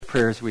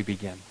prayer as we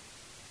begin.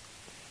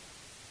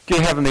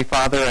 Dear Heavenly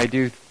Father, I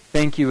do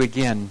thank you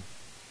again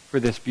for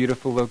this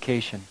beautiful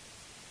location.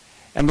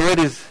 And Lord,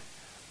 as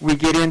we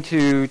get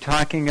into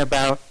talking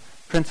about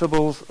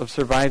principles of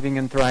surviving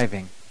and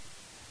thriving,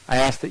 I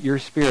ask that your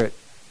Spirit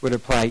would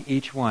apply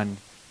each one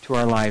to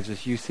our lives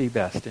as you see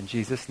best. In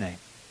Jesus' name,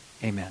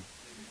 amen.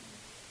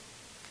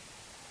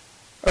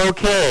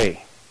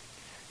 Okay,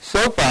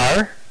 so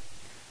far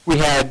we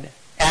had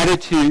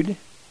attitude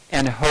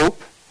and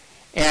hope,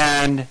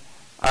 and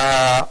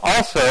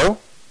also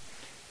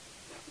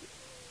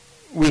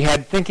we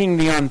had thinking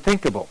the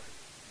unthinkable.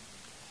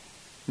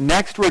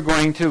 Next we're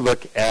going to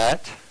look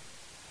at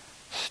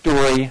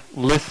story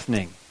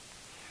listening.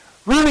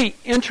 Really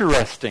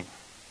interesting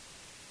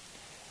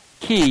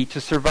key to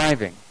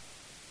surviving.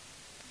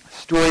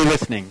 Story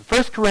listening.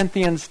 1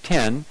 Corinthians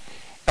 10,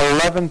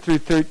 11 through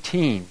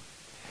 13.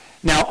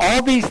 Now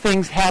all these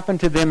things happened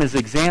to them as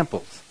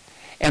examples,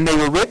 and they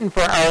were written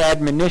for our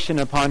admonition,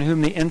 upon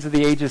whom the ends of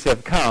the ages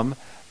have come.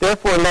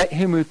 Therefore let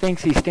him who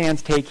thinks he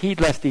stands take heed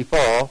lest he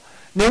fall.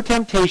 No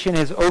temptation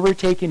has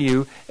overtaken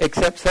you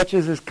except such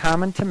as is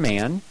common to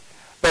man.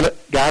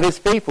 But God is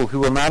faithful, who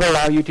will not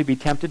allow you to be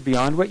tempted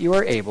beyond what you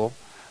are able,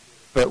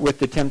 but with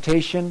the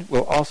temptation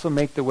will also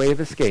make the way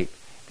of escape,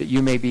 that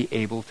you may be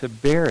able to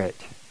bear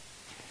it.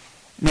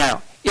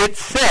 Now, it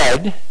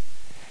said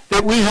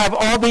that we have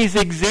all these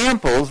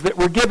examples that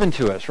were given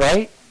to us,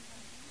 right?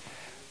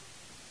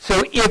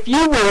 So if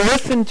you will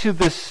listen to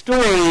the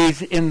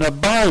stories in the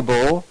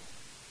Bible,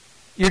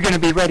 you're going to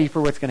be ready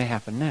for what's going to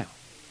happen now.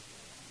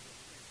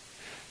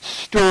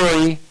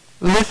 Story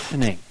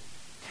listening.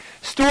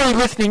 Story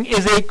listening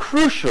is a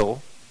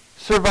crucial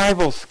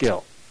survival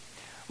skill.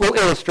 We'll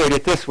illustrate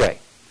it this way.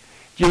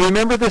 Do you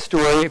remember the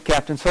story of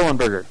Captain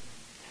Sullenberger?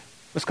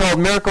 It was called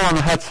Miracle on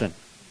the Hudson.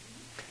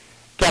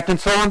 Captain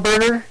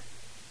Sullenberger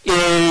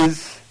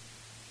is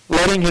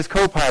letting his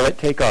co-pilot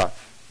take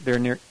off. They're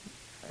near,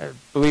 I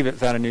believe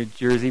it's out of New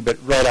Jersey, but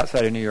right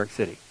outside of New York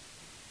City.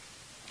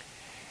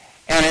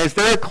 And as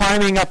they're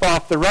climbing up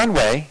off the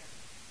runway,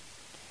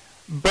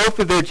 both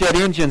of their jet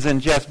engines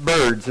ingest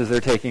birds as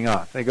they're taking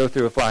off. They go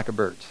through a flock of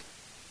birds.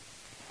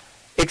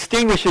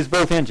 Extinguishes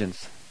both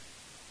engines.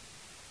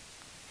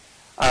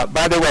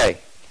 By the way,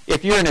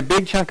 if you're in a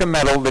big chunk of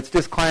metal that's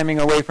just climbing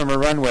away from a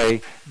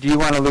runway, do you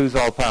want to lose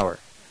all power?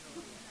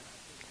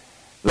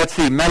 Let's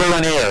see, metal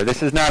and air.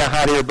 This is not a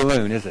hot air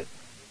balloon, is it?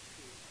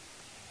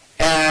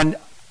 And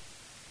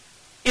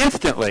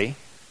instantly,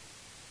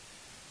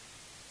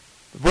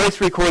 the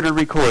voice recorder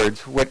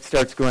records what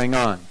starts going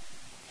on.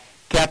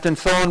 Captain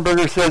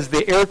Sullenberger says,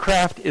 the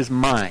aircraft is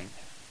mine.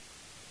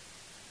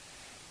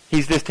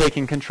 He's just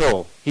taking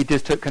control. He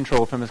just took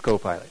control from his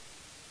co-pilot.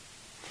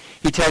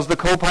 He tells the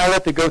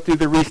co-pilot to go through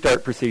the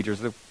restart procedures.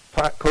 The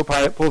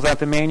co-pilot pulls out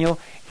the manual.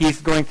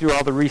 He's going through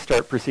all the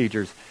restart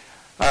procedures.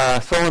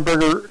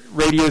 Sullenberger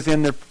radios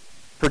in the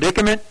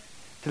predicament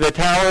to the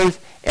towers,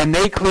 and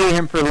they clear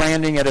him for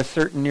landing at a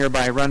certain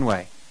nearby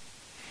runway.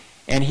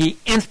 And he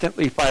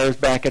instantly fires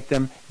back at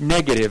them,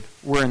 negative,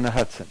 we're in the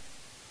Hudson.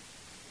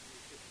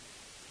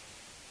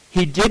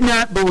 He did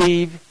not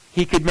believe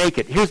he could make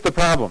it. Here's the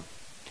problem.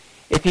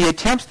 If he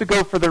attempts to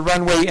go for the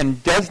runway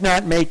and does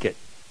not make it,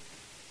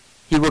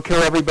 he will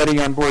kill everybody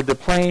on board the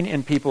plane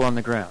and people on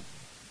the ground.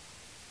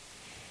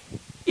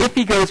 If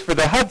he goes for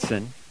the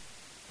Hudson,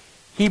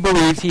 he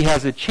believes he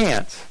has a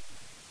chance.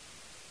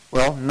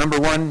 Well, number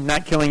one,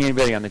 not killing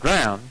anybody on the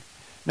ground.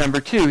 Number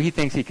two, he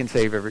thinks he can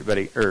save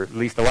everybody, or at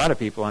least a lot of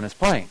people on his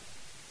plane.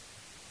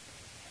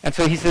 And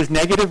so he says,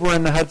 negative, we're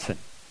in the Hudson.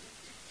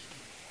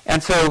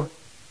 And so,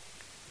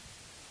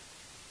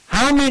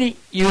 how many,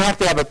 you have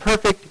to have a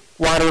perfect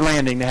water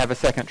landing to have a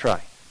second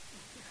try.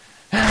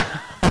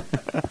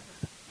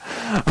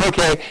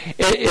 Okay,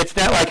 it's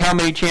not like how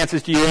many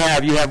chances do you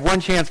have. You have one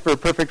chance for a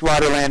perfect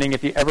water landing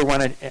if you ever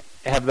want to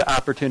have the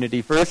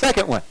opportunity for a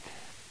second one.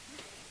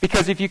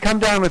 Because if you come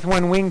down with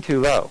one wing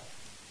too low,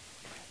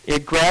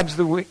 it grabs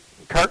the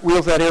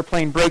cartwheels that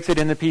airplane, breaks it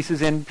into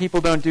pieces, and people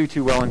don't do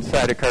too well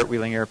inside of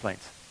cartwheeling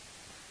airplanes.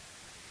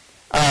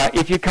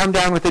 If you come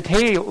down with the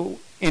tail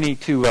any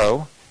too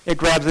low, it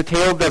grabs the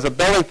tail, does a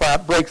belly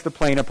flop, breaks the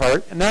plane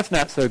apart, and that's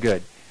not so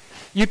good.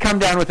 You come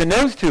down with the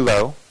nose too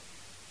low,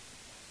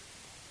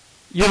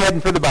 you're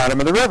heading for the bottom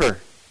of the river.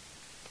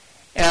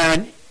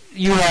 And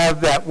you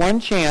have that one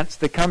chance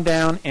to come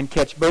down and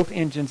catch both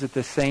engines at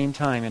the same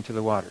time into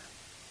the water.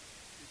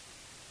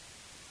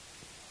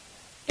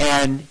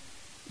 And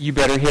you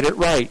better hit it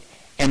right.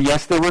 And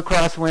yes, there were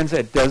crosswinds.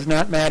 It does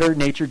not matter.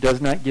 Nature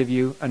does not give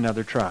you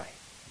another try.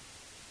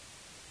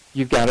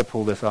 You've got to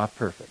pull this off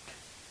perfect.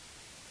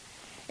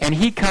 And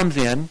he comes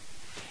in,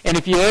 and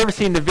if you've ever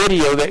seen the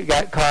video that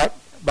got caught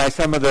by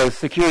some of the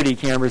security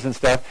cameras and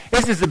stuff,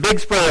 this is a big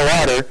spray of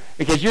water,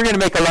 because you're going to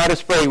make a lot of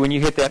spray when you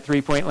hit that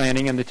three-point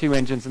landing and the two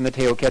engines and the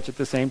tail catch at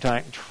the same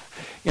time.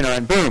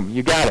 And boom,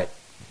 you got it.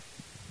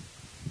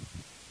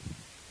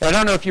 I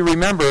don't know if you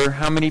remember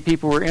how many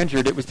people were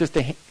injured. It was just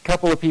a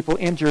couple of people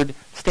injured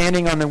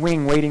standing on the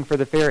wing waiting for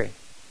the ferry.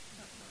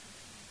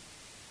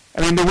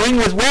 I mean, the wing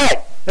was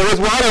wet. There was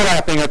water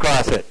lapping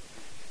across it.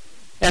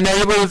 And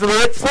it was a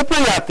little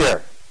slippery out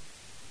there.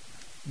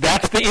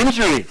 That's the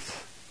injuries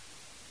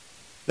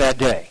that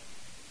day.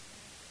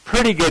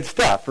 Pretty good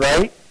stuff,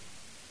 right?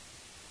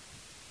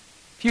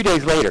 A few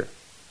days later,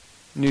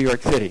 New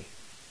York City.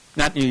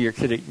 Not New York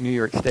City, New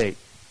York State.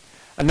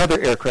 Another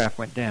aircraft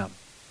went down.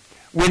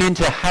 Went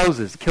into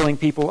houses, killing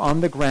people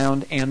on the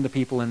ground and the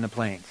people in the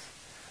planes.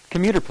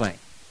 Commuter plane.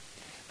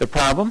 The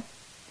problem?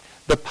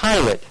 The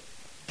pilot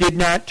did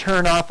not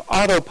turn off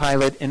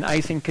autopilot in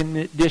icing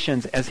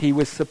conditions as he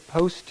was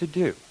supposed to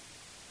do.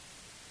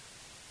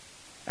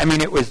 I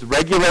mean, it was the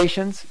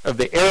regulations of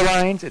the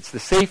airlines. It's the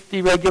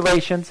safety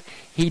regulations.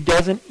 He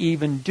doesn't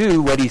even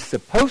do what he's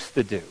supposed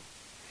to do.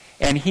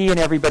 And he and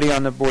everybody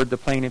on the board the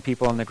plane and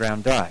people on the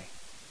ground die.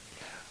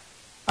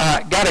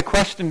 Got a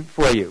question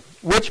for you.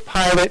 Which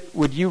pilot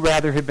would you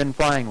rather have been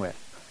flying with?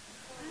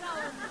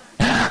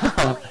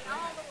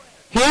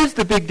 Here's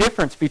the big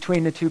difference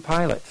between the two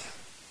pilots.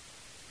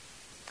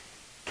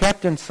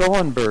 Captain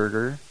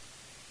Sullenberger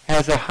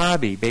has a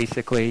hobby,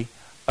 basically,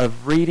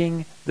 of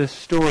reading the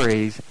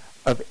stories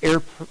of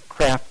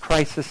aircraft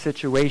crisis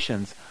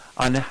situations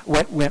on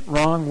what went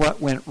wrong,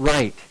 what went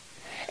right.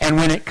 And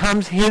when it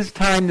comes his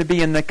time to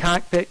be in the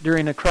cockpit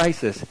during a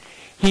crisis,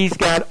 he's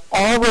got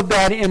all of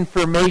that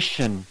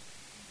information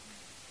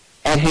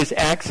at his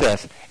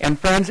access. And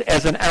friends,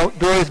 as an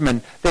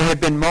outdoorsman, there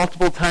have been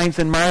multiple times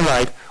in my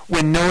life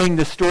when knowing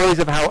the stories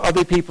of how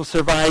other people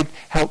survived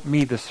helped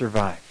me to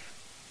survive.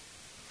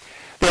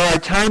 There are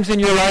times in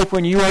your life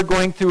when you are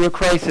going through a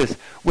crisis,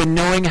 when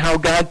knowing how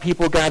got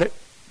people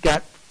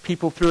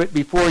through it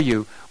before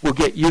you will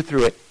get you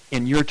through it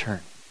in your turn.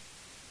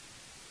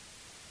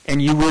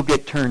 And you will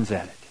get turns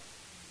at it.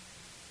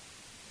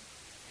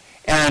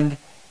 And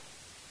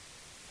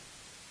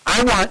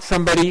I want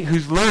somebody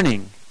who's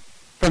learning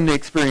from the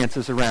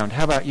experiences around.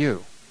 How about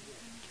you?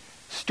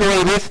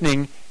 Story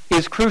listening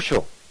is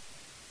crucial.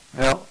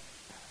 Well,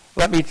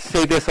 let me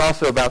say this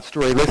also about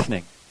story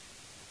listening.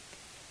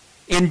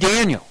 In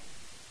Daniel,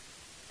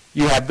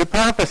 you have the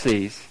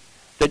prophecies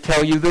that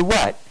tell you the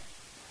what.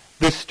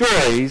 The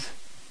stories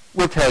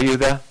will tell you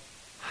the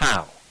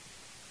how.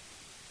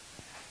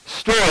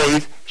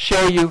 Stories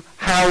show you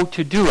how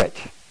to do it.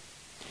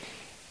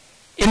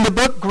 In the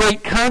book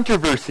Great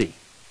Controversy,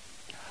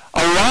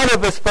 a lot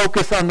of us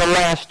focus on the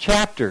last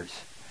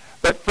chapters.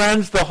 But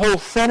friends, the whole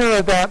center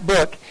of that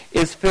book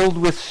is filled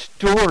with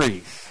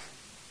stories.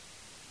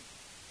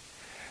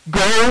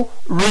 Go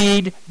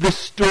read the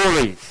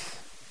stories.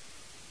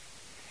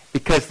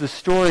 Because the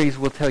stories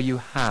will tell you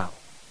how.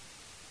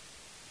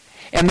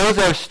 And those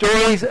are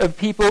stories of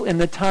people in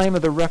the time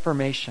of the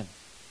Reformation.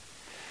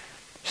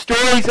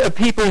 Stories of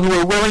people who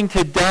are willing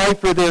to die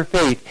for their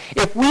faith.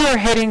 If we are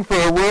heading for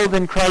a world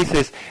in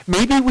crisis,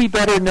 maybe we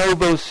better know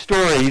those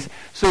stories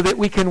so that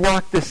we can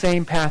walk the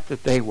same path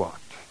that they walked.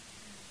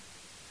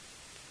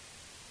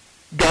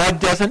 God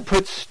doesn't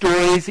put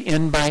stories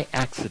in by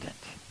accident.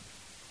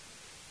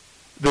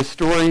 The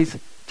stories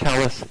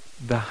tell us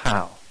the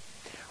how.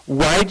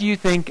 Why do you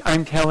think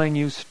I'm telling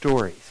you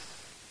stories?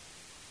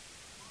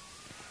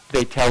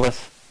 They tell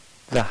us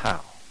the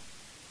how.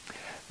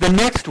 The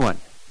next one.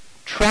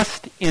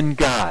 Trust in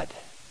God.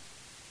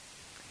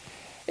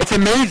 It's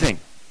amazing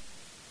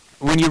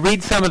when you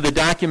read some of the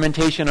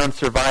documentation on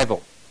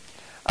survival.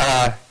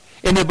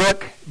 In the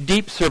book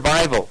Deep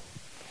Survival,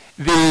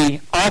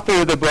 the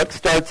author of the book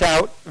starts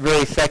out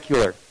very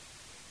secular.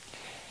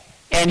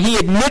 And he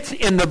admits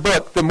in the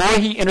book, the more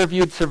he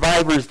interviewed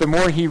survivors, the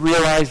more he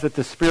realized that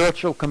the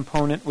spiritual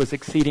component was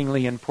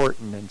exceedingly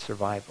important in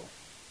survival.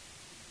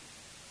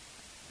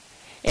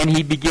 And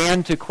he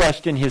began to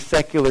question his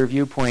secular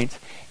viewpoints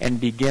and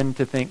begin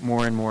to think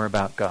more and more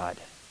about God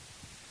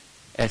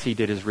as he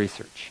did his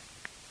research.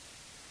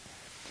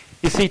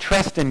 You see,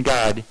 trust in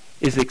God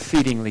is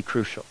exceedingly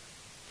crucial.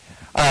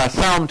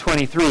 Psalm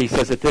 23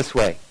 says it this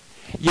way,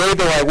 "Yea,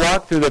 though I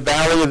walk through the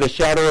valley of the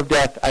shadow of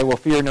death, I will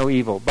fear no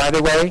evil." By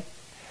the way,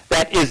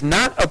 that is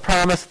not a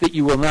promise that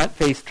you will not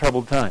face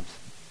troubled times.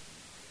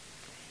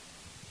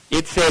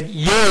 It said,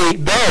 "Yea,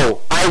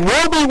 though I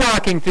will be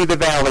walking through the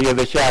valley of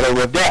the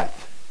shadow of death,"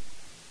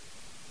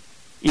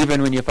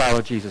 even when you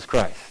follow Jesus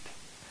Christ.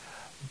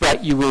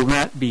 But you will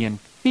not be in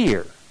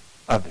fear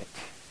of it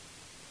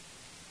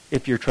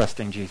if you're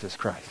trusting Jesus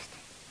Christ.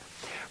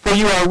 "For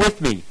you are with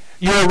me.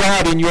 Your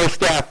rod and your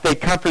staff, they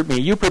comfort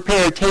me. You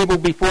prepare a table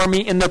before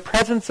me in the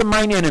presence of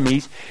mine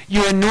enemies.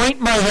 You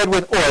anoint my head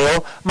with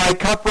oil. My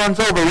cup runs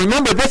over."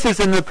 Remember, this is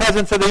in the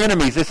presence of the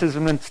enemies. This is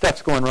when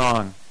stuff's going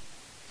wrong.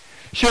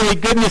 "Surely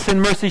goodness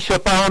and mercy shall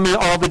follow me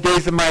all the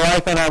days of my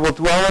life, and I will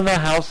dwell in the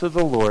house of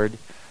the Lord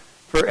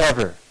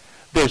forever."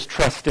 There's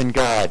trust in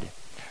God.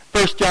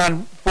 1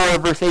 John 4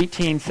 verse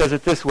 18 says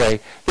it this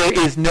way, "There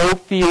is no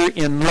fear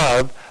in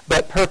love,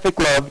 but perfect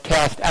love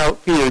casts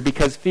out fear,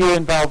 because fear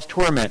involves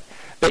torment.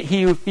 But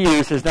he who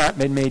fears has not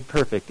been made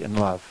perfect in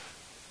love."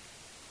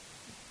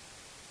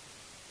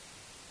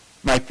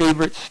 My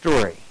favorite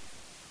story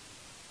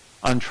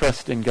on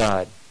trust in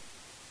God.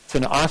 It's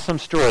an awesome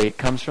story. It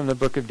comes from the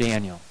book of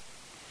Daniel.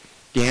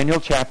 Daniel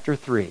chapter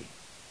 3.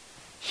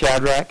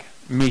 Shadrach,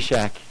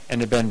 Meshach,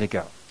 and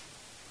Abednego.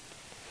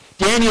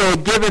 Daniel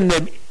had given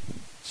the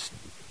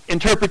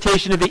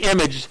interpretation of the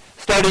image,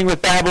 starting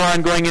with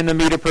Babylon, going into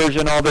Medo-Persia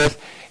and all this,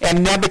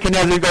 and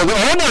Nebuchadnezzar goes,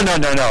 oh,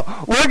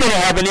 no. We're going to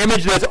have an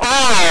image that's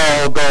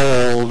all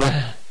gold.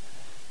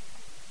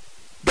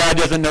 God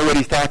doesn't know what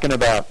he's talking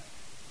about.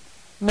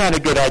 Not a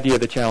good idea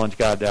to challenge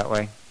God that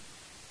way.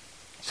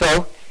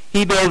 So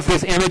he builds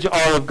this image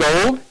all of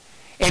gold,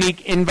 and he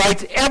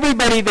invites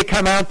everybody to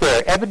come out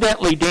there.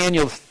 Evidently,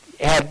 Daniel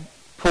had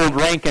pulled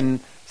rank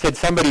and said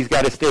somebody's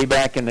got to stay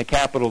back in the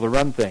capital to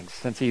run things,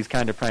 since he's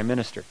kind of prime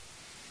minister.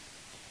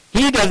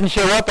 He doesn't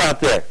show up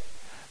out there.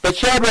 But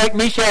Shadrach,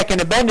 Meshach,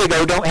 and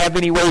Abednego don't have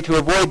any way to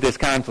avoid this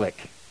conflict.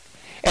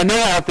 And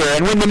they're out there.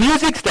 And when the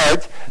music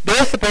starts,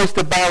 they're supposed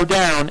to bow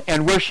down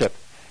and worship.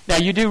 Now,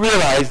 you do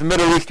realize the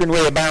Middle Eastern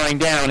way of bowing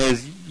down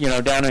is,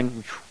 down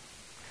in,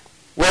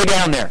 way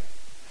down there.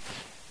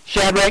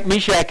 Shadrach,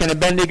 Meshach, and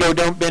Abednego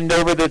don't bend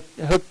over to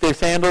hook their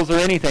sandals or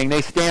anything.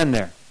 They stand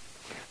there.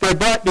 They're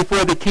brought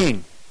before the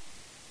king.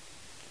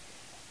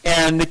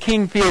 And the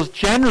king feels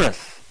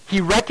generous. He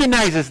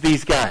recognizes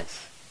these guys.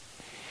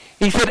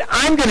 He said,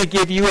 I'm going to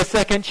give you a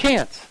second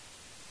chance.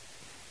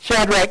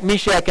 Shadrach,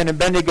 Meshach, and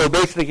Abednego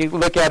basically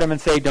look at him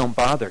and say, don't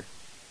bother.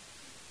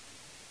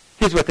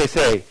 Here's what they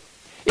say.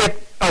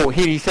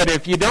 He said,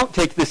 if you don't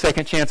take the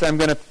second chance, I'm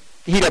going to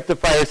heat up the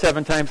fire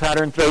 7 times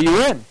hotter and throw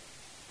you in.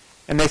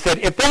 And they said,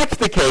 if that's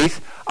the case,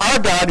 our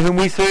God whom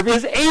we serve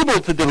is able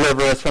to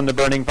deliver us from the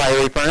burning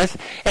fiery furnace,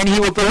 and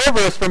he will deliver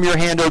us from your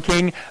hand, O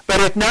king.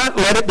 But if not,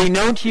 let it be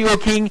known to you, O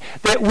king,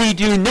 that we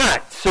do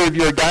not serve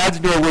your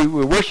gods, nor will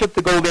we worship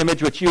the gold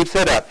image which you have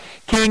set up.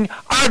 King,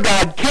 our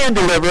God can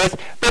deliver us,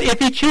 but if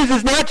he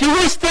chooses not to,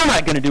 we're still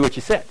not going to do what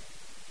you said.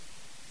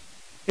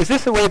 Is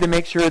this a way to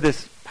make sure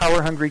this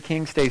power-hungry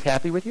king stays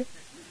happy with you?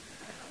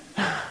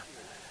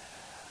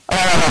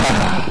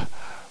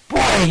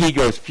 Boy, he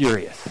goes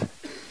furious.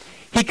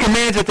 He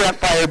commands that that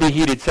fire be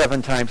heated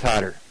 7 times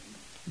hotter.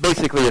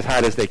 Basically as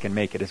hot as they can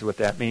make it is what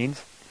that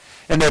means.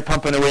 And they're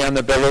pumping away on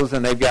the billows,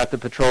 and they've got the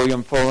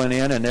petroleum flowing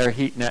in, and they're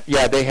heating it.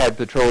 Yeah, they had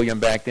petroleum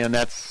back then.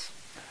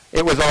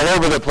 It was all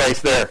over the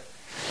place there.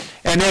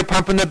 And they're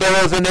pumping the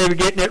billows, and they're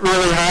getting it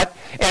really hot.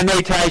 And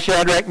they tie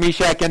Shadrach,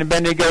 Meshach, and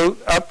Abednego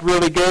up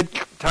really good,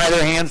 tie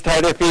their hands,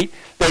 tie their feet.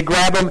 They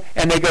grab them,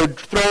 and they go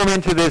throw them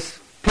into this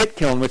pit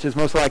kiln, which is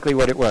most likely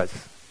what it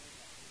was.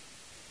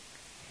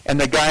 And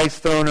the guys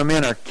throwing them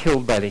in are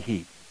killed by the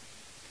heat.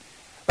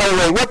 By the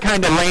way, what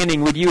kind of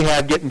landing would you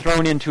have getting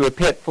thrown into a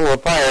pit full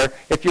of fire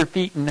if your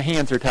feet and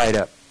hands are tied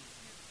up?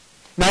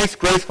 Nice,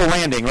 graceful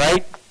landing,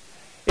 right?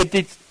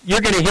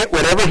 You're going to hit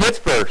whatever hits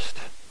first.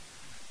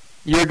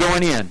 You're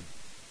going in.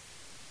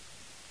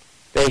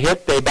 They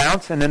hit, they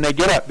bounce, and then they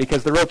get up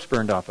because the rope's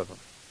burned off of them.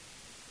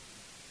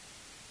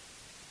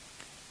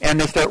 And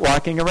they start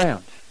walking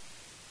around.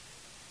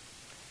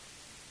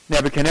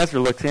 Nebuchadnezzar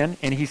looks in,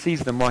 and he sees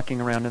them walking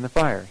around in the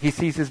fire. He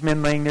sees his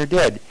men laying there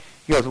dead.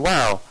 He goes,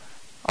 wow,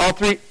 all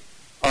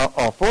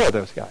 4 of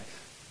those guys.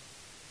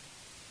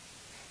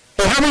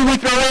 Hey, how many we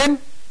throw in?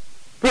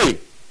 3.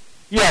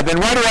 Yeah,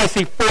 then why do I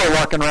see 4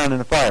 walking around in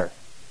the fire?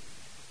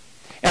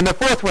 And the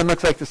 4th one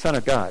looks like the Son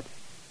of God.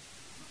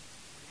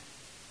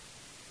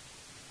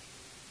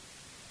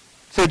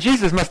 So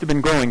Jesus must have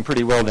been growing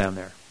pretty well down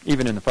there,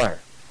 even in the fire.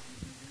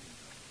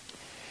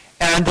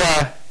 And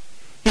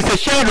he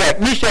says, Shadrach,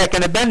 Meshach,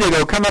 and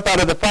Abednego come up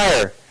out of the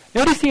fire.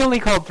 Notice he only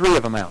called 3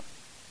 of them out.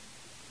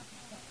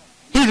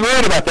 He's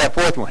worried about that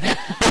 4th one.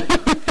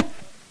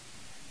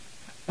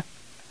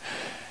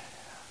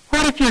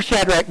 What if you're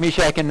Shadrach,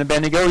 Meshach, and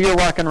Abednego? You're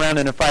walking around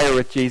in a fire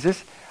with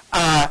Jesus.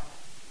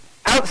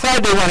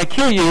 Outside they want to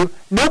kill you.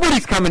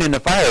 Nobody's coming in the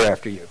fire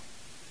after you.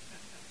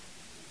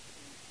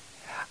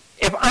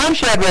 If I'm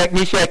Shadrach,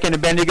 Meshach, and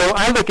Abednego,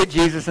 I look at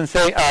Jesus and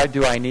say,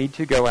 do I need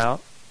to go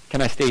out? Can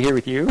I stay here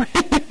with you?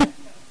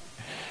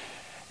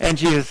 And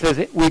Jesus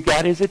says, we've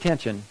got his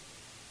attention.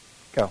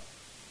 Go.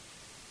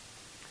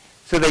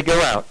 So they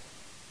go out.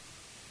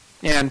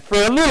 And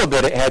for a little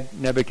bit it had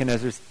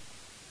Nebuchadnezzar's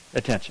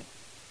attention.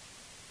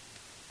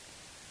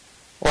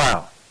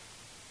 Wow.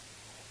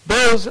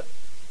 Those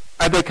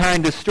are the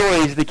kind of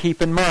stories to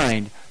keep in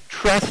mind.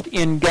 Trust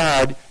in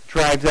God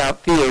drives out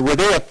fear. Were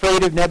they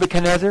afraid of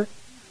Nebuchadnezzar?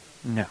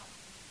 No.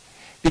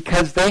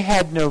 Because they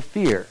had no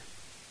fear,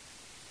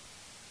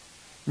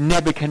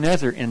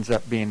 Nebuchadnezzar ends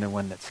up being the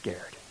one that's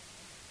scared.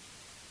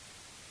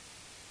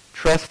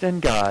 Trust in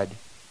God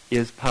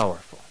is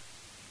powerful.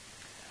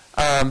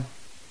 I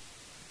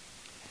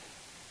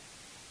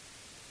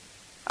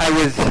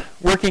was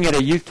working at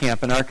a youth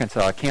camp in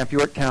Arkansas, Camp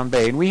Yorktown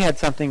Bay, and we had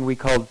something we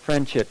called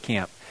Friendship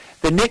Camp.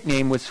 The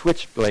nickname was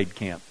Switchblade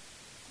Camp.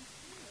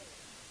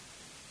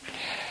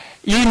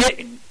 You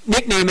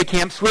nickname a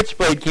camp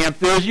Switchblade Camp,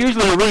 there's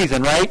usually a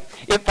reason, right?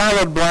 It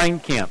followed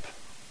Blind Camp.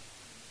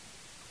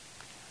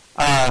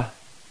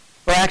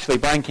 Actually,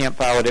 Blind Camp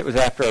followed. It was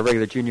after our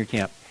regular junior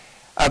camp.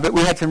 But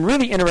we had some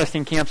really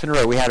interesting camps in a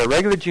row. We had a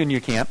regular junior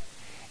camp,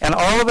 and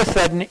all of a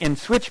sudden in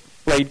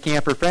Switchblade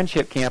Camp or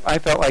Friendship Camp, I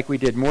felt like we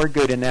did more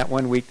good in that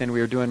one week than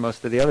we were doing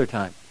most of the other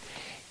time.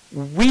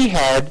 We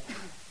had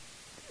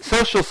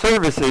social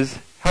services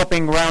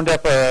helping round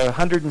up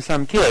 100 and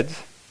some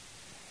kids,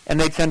 and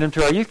they'd send them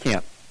to our youth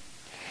camp.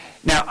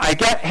 Now,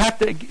 have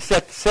to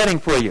set the setting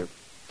for you.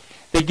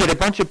 They get a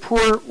bunch of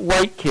poor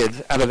white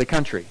kids out of the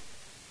country,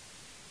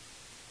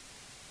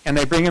 and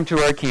they bring them to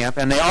our camp,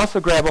 and they also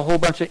grab a whole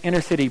bunch of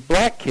inner-city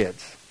black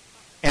kids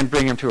and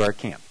bring them to our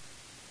camp.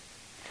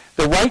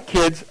 The white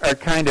kids are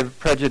kind of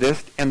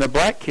prejudiced, and the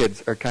black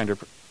kids are kind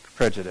of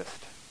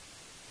prejudiced.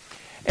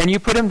 And you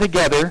put them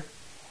together,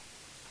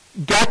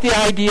 got the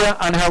idea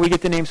on how we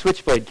get the name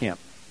Switchblade Camp.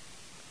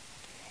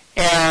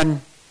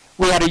 And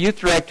we had a youth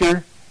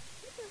director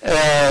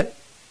that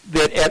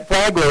at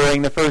flag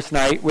lowering the first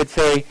night would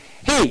say,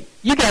 hey,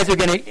 you guys are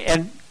going to,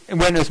 and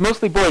when there's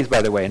mostly boys,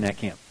 by the way, in that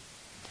camp,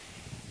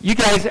 you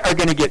guys are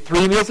going to get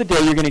 3 meals a day.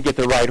 You're going to get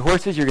to ride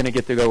horses. You're going to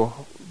get to go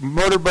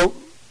motorboat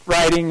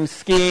riding,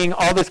 skiing,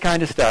 all this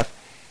kind of stuff,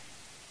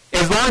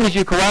 as long as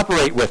you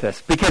cooperate with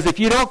us. Because if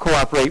you don't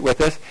cooperate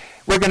with us,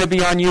 we're going to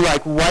be on you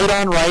like white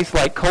on rice,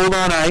 like cold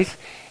on ice,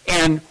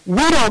 and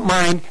we don't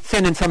mind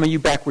sending some of you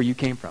back where you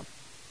came from.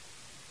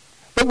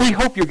 But we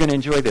hope you're going to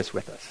enjoy this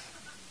with us.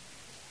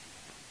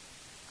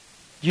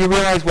 Do you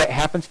realize what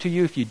happens to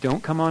you if you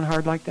don't come on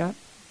hard like that?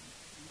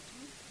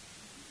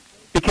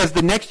 Because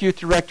the next youth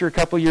director a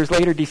couple years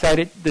later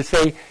decided to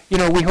say,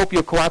 we hope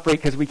you'll cooperate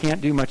because we can't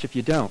do much if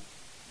you don't.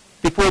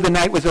 Before the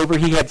night was over,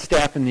 he had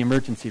staff in the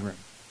emergency room.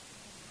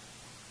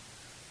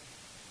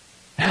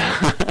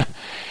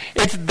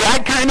 It's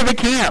that kind of a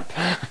camp.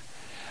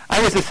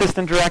 I was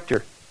assistant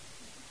director.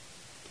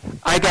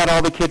 I got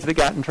all the kids that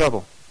got in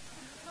trouble.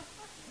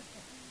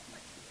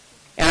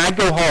 And I'd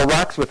go haul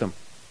rocks with them.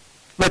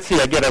 Let's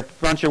see, I get a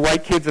bunch of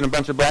white kids and a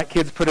bunch of black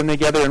kids, put them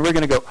together, and we're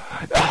going to go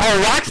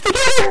haul rocks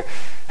together?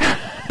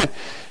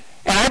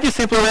 And I just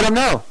simply let them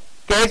know,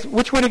 guys,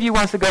 which one of you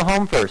wants to go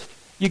home first?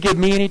 You give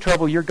me any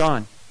trouble, you're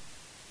gone.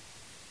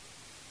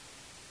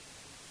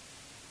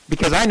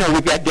 Because I know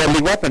we've got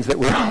deadly weapons that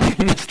we're hauling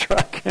in this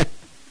truck.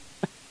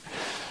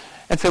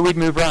 And so we'd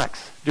move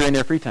rocks during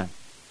their free time.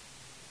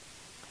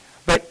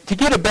 But to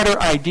get a better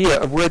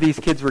idea of where these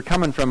kids were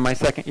coming from my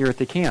second year at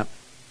the camp,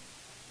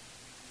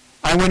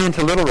 I went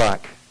into Little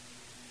Rock,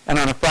 and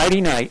on a Friday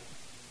night,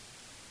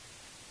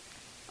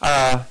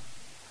 I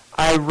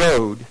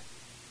rode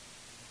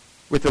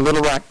with the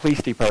Little Rock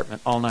Police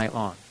Department all night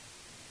long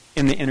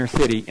in the inner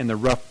city, in the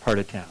rough part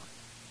of town.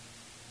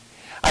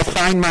 I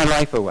signed my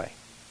life away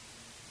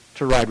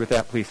to ride with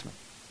that policeman,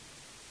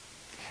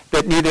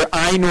 that neither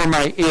I nor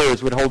my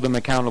heirs would hold them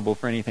accountable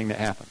for anything that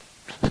happened.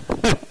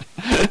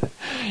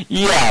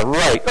 Yeah,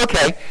 right.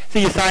 Okay, so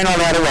you sign all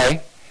that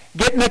away.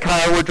 Get in the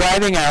car, we're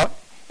driving out,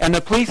 and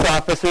the police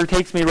officer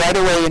takes me right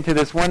away into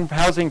this one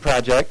housing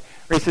project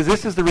where he says,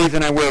 this is the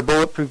reason I wear a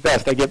bulletproof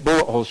vest. I get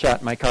bullet holes shot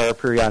in my car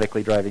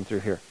periodically driving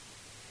through here.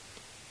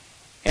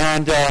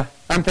 And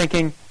I'm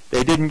thinking,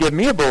 they didn't give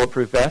me a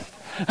bulletproof vest.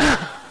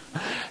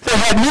 So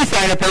had me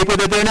sign a paper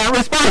that they're not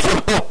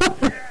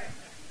responsible.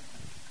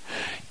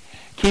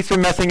 Keeps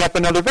from messing up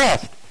another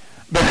vest.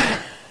 But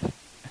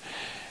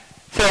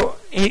so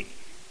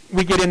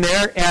we get in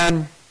there,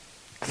 and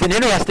it's an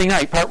interesting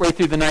night. Partway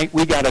through the night,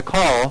 we got a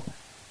call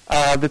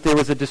that there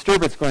was a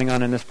disturbance going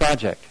on in this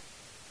project.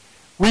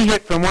 We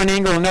hit from one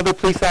angle, another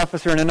police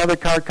officer and another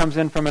car comes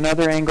in from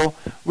another angle.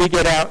 We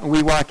get out and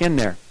we walk in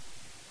there.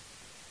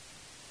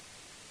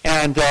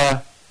 And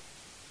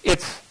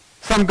it's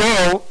some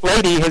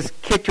lady has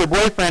kicked her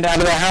boyfriend out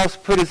of the house,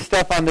 put his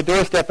stuff on the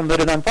doorstep, and lit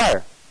it on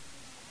fire.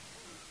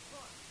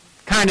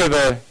 Kind of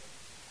a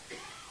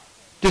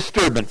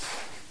disturbance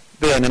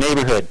there in the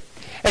neighborhood.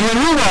 And when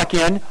we walk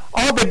in,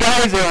 all the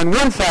guys are on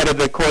one side of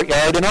the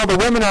courtyard and all the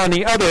women are on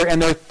the other,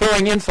 and they're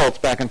throwing insults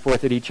back and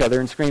forth at each other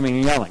and screaming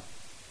and yelling.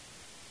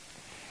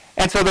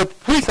 And so the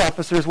police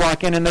officers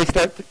walk in and they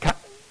start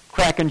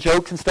cracking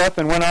jokes and stuff,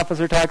 and one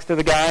officer talks to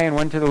the guy and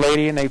one to the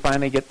lady, and they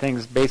finally get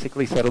things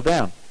basically settled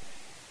down.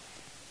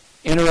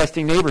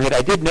 Interesting neighborhood.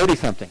 I did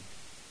notice something.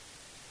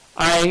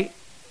 I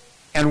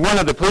and one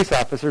of the police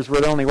officers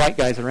were the only white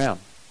guys around.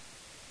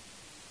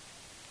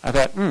 I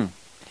thought,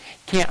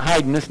 can't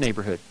hide in this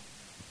neighborhood.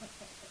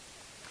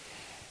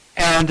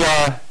 And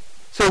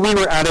so we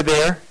were out of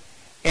there,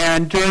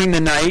 and during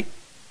the night,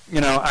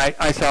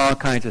 I saw all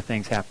kinds of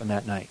things happen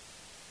that night.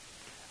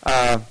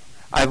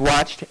 I've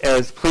watched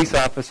as police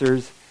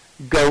officers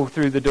go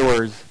through the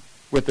doors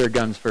with their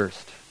guns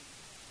first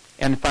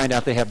and find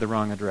out they have the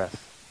wrong address.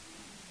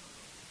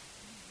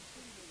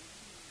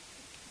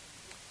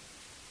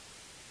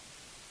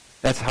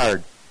 That's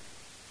hard.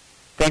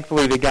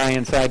 Thankfully, the guy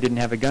inside didn't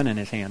have a gun in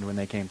his hand when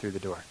they came through the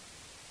door.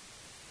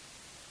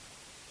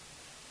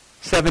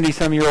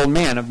 70-some-year-old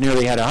man have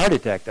nearly had a heart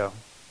attack, though.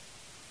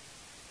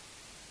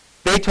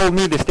 They told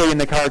me to stay in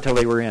the car till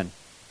they were in.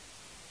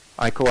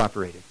 I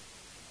cooperated.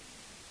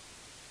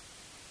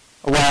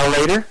 A while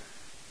later,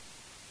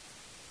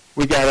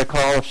 we got a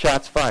call of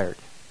shots fired.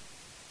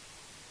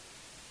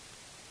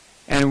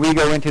 And we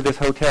go into this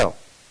hotel.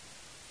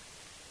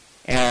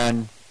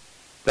 And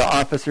the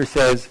officer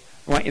says,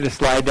 I want you to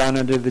slide down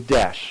under the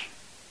dash.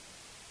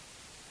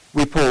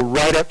 We pull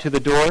right up to the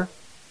door,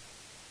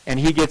 And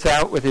he gets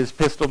out with his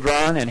pistol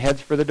drawn and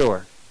heads for the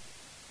door.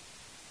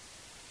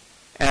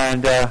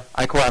 And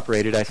I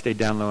cooperated. I stayed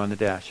down low on the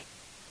dash.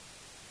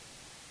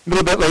 A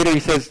little bit later, he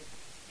says,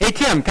 "Hey,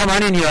 Tim, come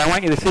on in here. I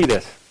want you to see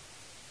this."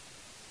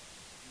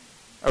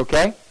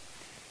 Okay?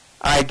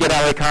 I get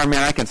out of the car,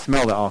 man, I can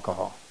smell the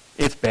alcohol.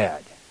 It's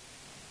bad.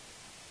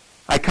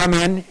 I come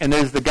in, and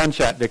there's the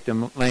gunshot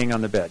victim laying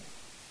on the bed.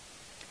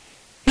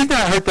 He's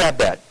not hurt that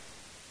bad.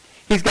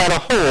 He's got a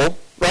hole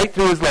right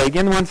through his leg,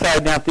 in one side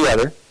and out the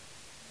other.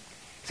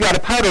 He's got a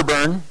powder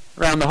burn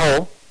around the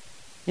hole.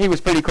 He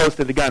was pretty close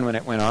to the gun when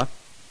it went off.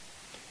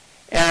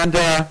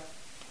 And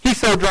he's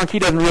so drunk he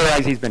doesn't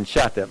realize he's been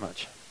shot that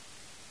much.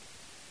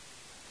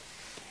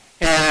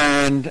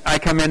 And I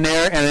come in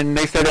there, and then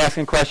they start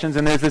asking questions,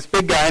 and there's this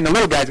big guy, and the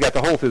little guy's got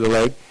the hole through the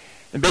leg.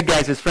 The big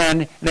guy's his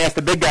friend, and they ask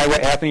the big guy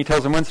what happened. He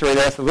tells them one story.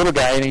 They ask the little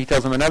guy, and he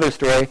tells them another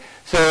story.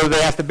 So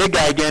they ask the big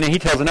guy again, and he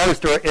tells another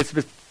story. It's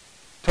just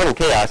total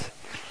chaos.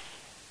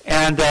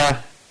 And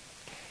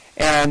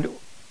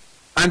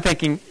I'm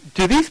thinking,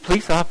 do these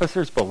police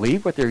officers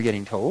believe what they're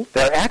getting told?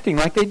 They're acting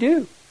like they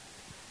do.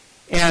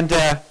 And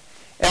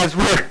as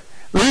we're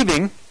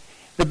leaving,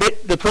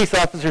 the police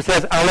officer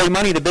says, "I'll lay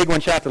money the big one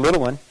shot the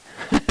little one."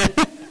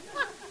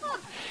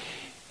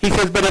 He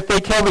says, "But if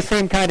they tell the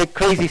same kind of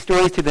crazy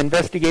stories to the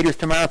investigators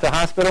tomorrow at the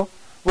hospital,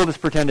 we'll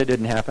just pretend it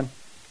didn't happen."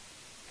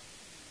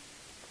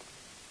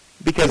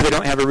 Because they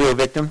don't have a real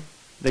victim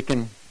that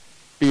can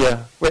be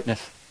a witness.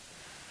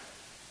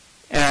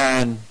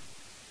 And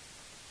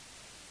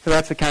so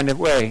that's the kind of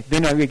way.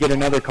 Then I get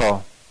another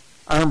call.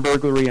 Armed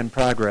burglary in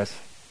progress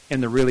in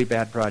the really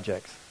bad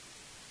projects.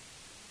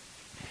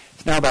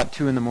 It's now about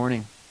 2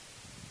 a.m.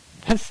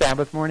 It's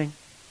Sabbath morning.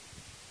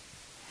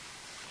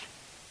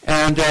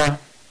 And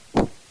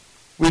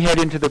we head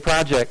into the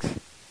projects,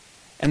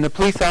 and the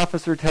police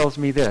officer tells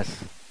me this: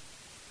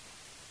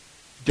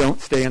 "Don't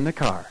stay in the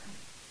car.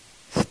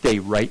 Stay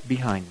right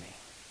behind me."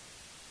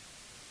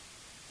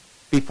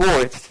 Before,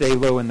 it's stay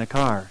low in the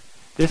car.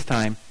 This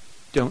time,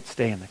 don't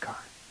stay in the car.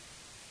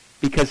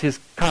 Because his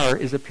car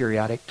is a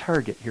periodic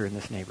target here in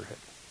this neighborhood.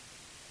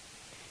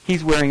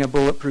 He's wearing a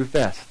bulletproof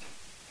vest.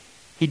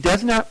 He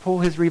does not pull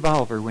his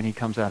revolver when he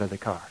comes out of the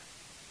car.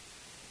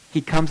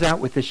 He comes out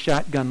with his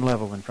shotgun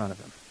level in front of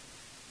him.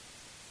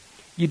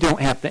 You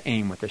don't have to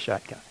aim with a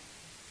shotgun.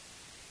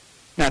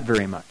 Not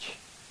very much.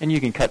 And you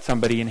can cut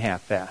somebody in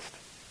half fast.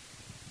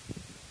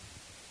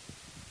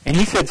 And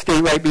he said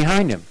stay right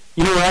behind him.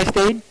 You know where I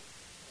stayed?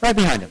 Right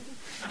behind him.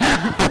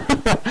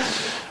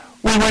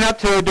 We went up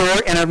to a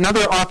door, and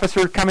another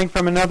officer coming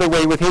from another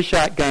way with his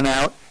shotgun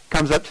out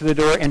comes up to the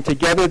door, and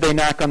together they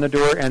knock on the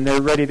door, and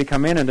they're ready to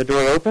come in, and the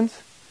door opens,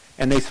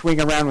 and they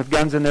swing around with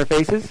guns in their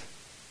faces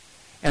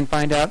and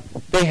find out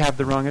they have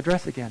the wrong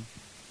address again.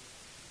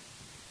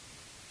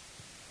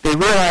 They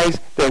realize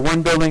they're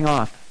one building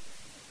off.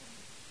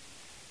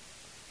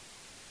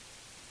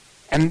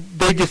 And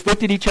they just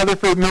looked at each other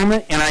for a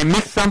moment, and I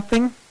missed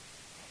something,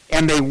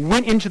 and they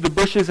went into the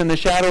bushes and the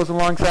shadows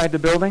alongside the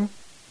building,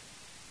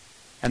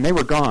 and they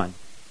were gone.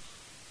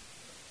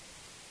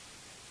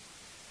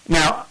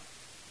 Now,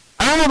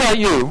 I don't know about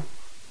you,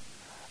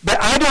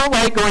 but I don't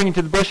like going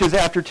into the bushes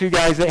after two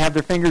guys that have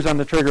their fingers on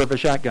the trigger of a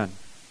shotgun.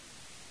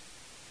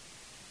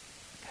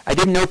 I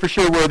didn't know for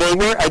sure where they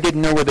were. I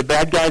didn't know where the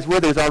bad guys were.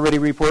 There's already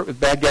a report with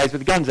bad guys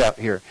with guns out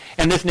here.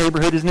 And this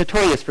neighborhood is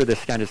notorious for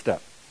this kind of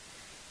stuff.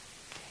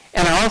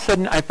 And all of a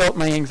sudden, I felt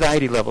my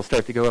anxiety level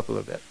start to go up a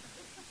little bit.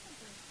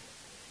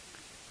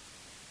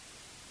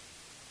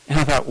 And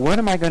I thought, what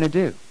am I going to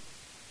do?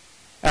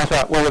 And I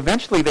thought, well,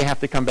 eventually they have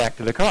to come back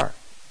to the car.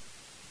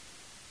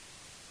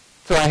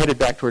 So I headed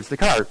back towards the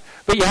car.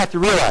 But you have to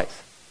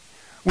realize,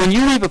 when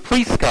you leave a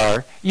police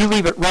car, you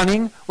leave it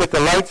running with the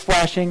lights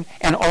flashing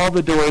and all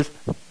the doors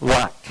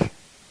locked.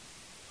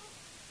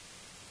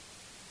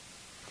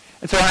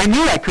 And so I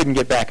knew I couldn't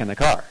get back in the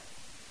car.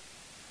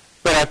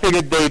 But I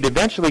figured they'd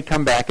eventually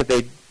come back if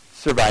they'd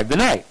survived the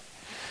night.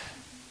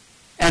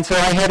 And so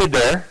I headed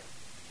there.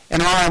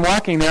 And while I'm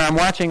walking there, I'm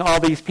watching all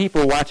these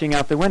people watching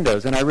out the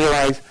windows. And I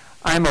realize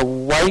I'm a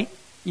white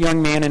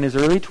young man in his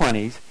early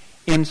 20s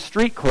in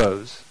street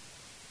clothes.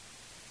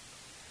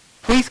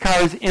 Police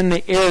cars in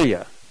the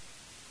area.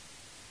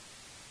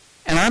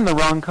 And I'm the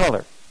wrong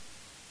color.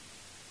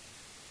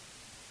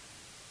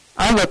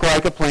 I look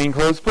like a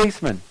plainclothes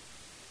policeman.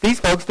 These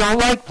folks don't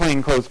like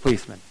plainclothes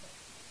policemen.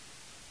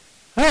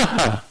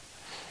 And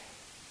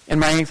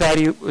my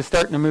anxiety was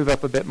starting to move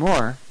up a bit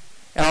more.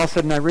 And all of a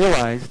sudden I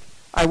realized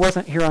I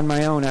wasn't here on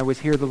my own. I was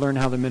here to learn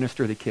how to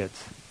minister to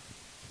kids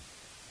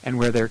and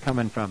where they're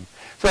coming from.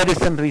 So I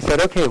just simply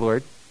said, okay,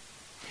 Lord,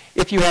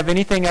 if you have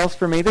anything else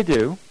for me to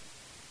do,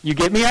 you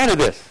get me out of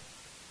this.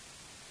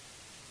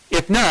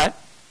 If not,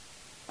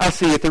 I'll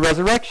see you at the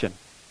resurrection.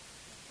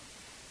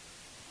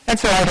 And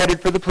so I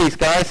headed for the police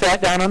car. I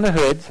sat down on the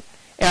hoods,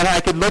 and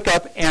I could look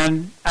up,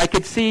 and I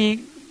could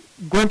see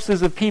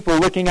glimpses of people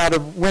looking out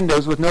of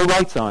windows with no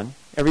lights on.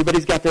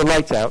 Everybody's got their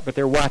lights out, but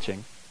they're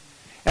watching.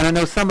 And I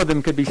know some of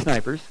them could be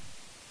snipers,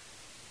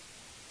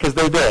 because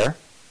they're there.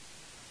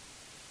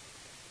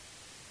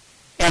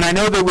 And I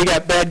know that we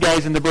got bad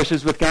guys in the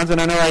bushes with guns,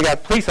 and I know I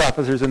got police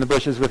officers in the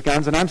bushes with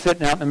guns, and I'm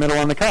sitting out in the middle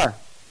on the car.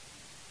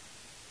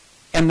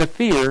 And the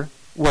fear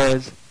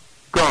was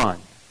gone.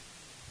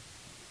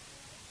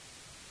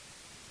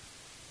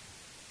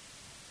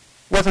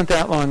 Wasn't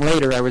that long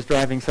later, I was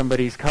driving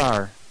somebody's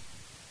car,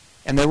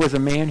 and there was a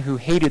man who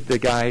hated the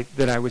guy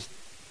that I was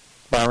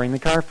borrowing the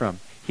car from.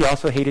 He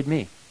also hated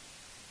me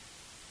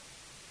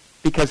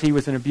because he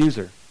was an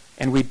abuser,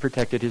 and we'd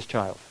protected his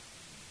child.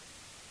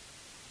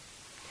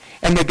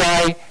 And the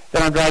guy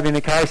that I'm driving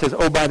the car says,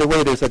 oh, by the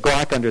way, there's a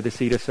Glock under the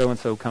seat if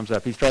so-and-so comes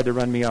up. He's tried to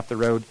run me off the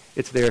road.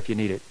 It's there if you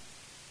need it.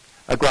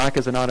 A Glock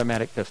is an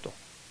automatic pistol,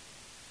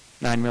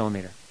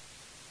 9mm.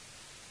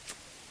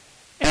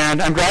 And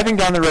I'm driving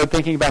down the road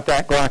thinking about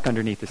that Glock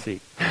underneath the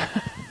seat.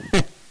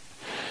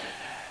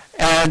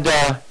 And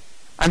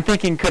I'm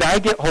thinking, could I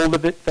get hold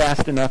of it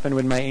fast enough and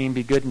would my aim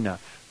be good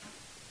enough?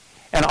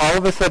 And all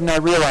of a sudden I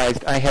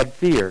realized I had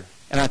fear.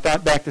 And I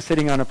thought back to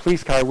sitting on a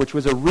police car, which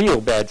was a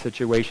real bad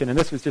situation, and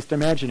this was just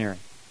imaginary.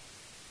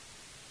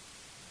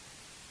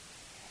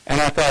 And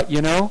I thought,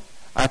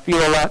 I feel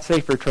a lot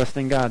safer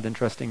trusting God than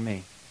trusting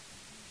me.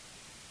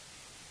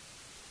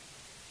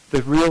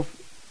 The real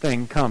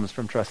thing comes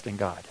from trusting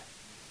God.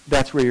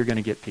 That's where you're going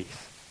to get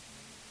peace.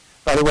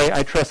 By the way,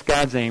 I trust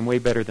God's aim way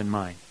better than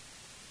mine.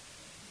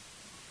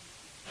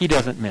 He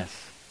doesn't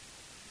miss.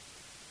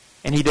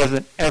 And he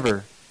doesn't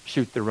ever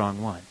shoot the wrong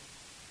one.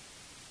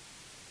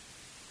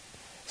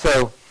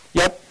 So,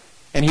 yep,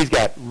 and he's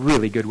got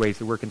really good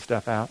ways of working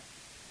stuff out.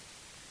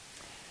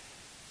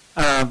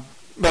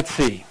 Let's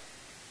see.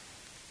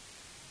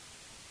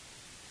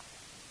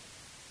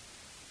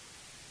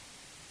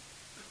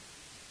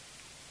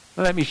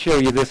 Let me show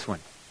you this one.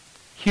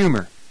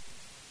 Humor.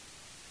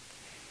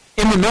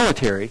 In the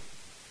military,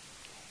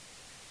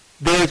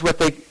 there's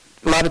a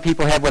lot of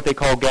people have what they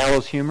call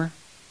gallows humor.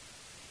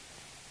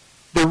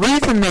 The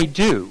reason they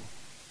do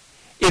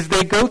is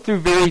they go through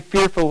very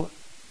fearful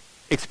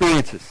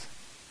experiences.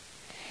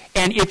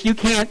 And if you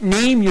can't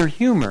name your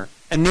humor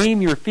and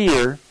name your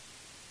fear,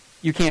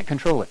 you can't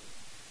control it.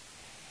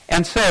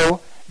 And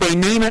so they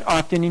name it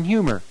often in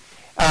humor.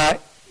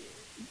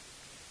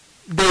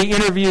 They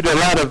interviewed a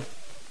lot of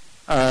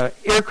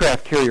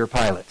aircraft carrier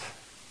pilots.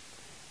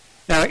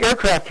 Now,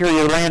 aircraft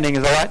carrier landing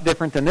is a lot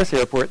different than this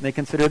airport, and they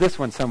consider this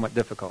one somewhat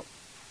difficult.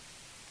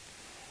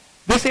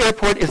 This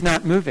airport is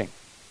not moving.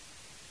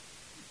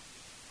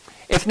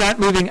 It's not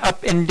moving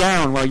up and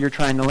down while you're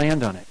trying to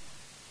land on it.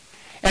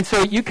 And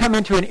so you come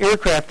into an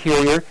aircraft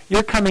carrier,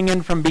 you're coming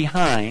in from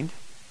behind,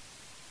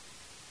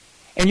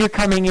 and you're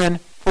coming in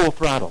full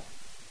throttle.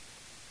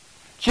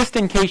 Just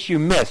in case you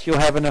miss, you'll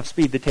have enough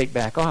speed to take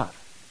back off.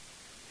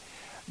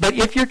 But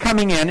if you're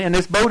coming in and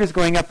this boat is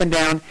going up and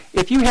down,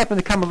 if you happen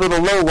to come a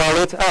little low while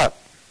it's up,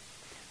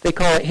 they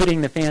call it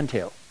hitting the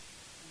fantail.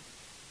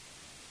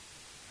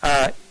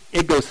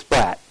 It goes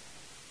splat,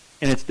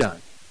 and it's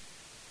done.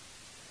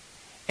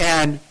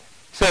 And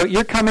so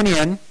you're coming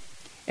in,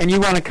 and you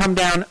want to come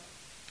down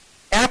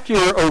after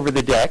you're over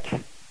the deck,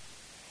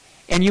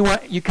 and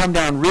you come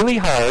down really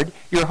hard.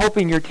 You're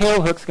hoping your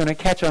tail hook's going to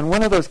catch on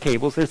one of those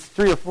cables. There's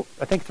three of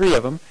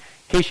them.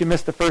 In case you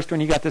missed the first one,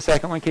 you got the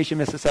second one. In case you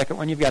missed the second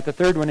one, you've got the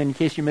third one. And in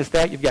case you missed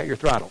that, you've got your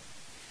throttle.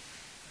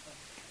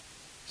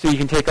 So you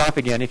can take off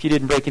again if you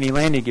didn't break any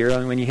landing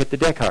gear when you hit the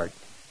deck hard.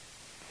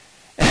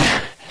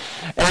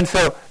 And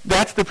so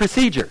that's the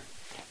procedure.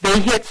 They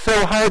hit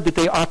so hard that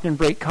they often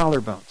break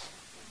collarbones.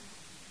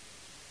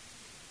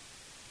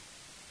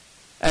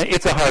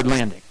 It's a hard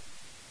landing.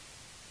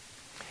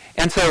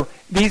 And so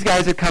these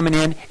guys are coming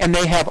in, and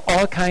they have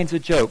all kinds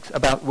of jokes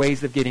about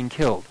ways of getting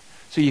killed.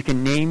 So you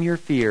can name your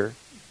fear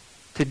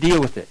to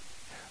deal with it.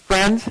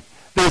 Friends,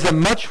 there's a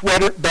much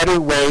better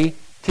way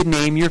to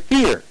name your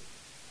fear.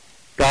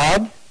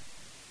 God,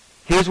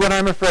 here's what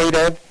I'm afraid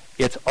of.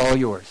 It's all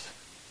yours.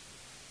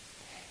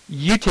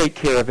 You take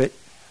care of it.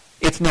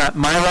 It's not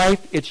my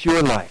life, it's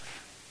your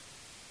life.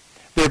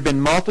 There have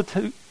been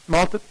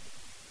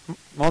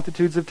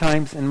multitudes of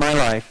times in my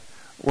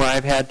life where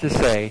I've had to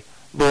say,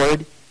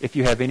 Lord, if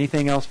you have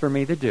anything else for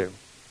me to do,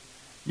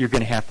 you're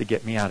going to have to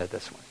get me out of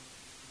this one.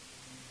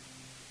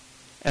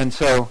 And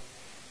so,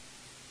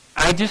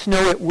 I just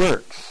know it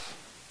works.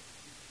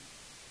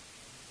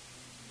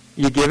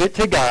 You give it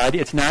to God.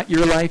 It's not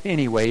your life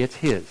anyway. It's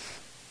his.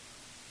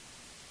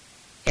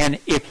 And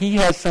if he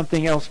has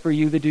something else for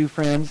you to do,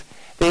 friends,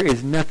 there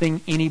is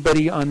nothing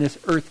anybody on this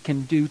earth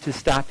can do to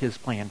stop his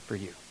plan for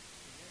you.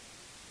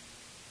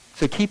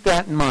 So keep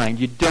that in mind.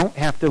 You don't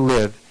have to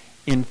live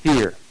in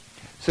fear.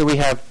 So we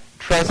have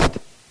trust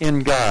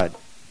in God.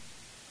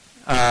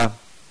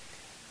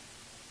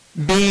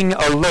 Being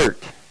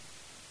alert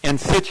and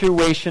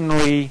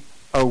situationally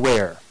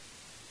aware.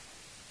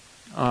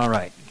 All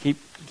right.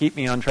 Keep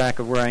me on track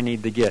of where I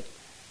need to get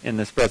in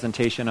this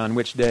presentation on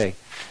which day.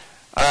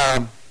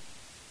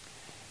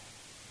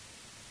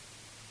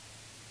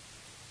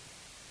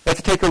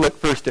 Let's take a look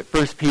first at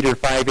 1 Peter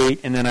 5:8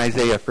 and then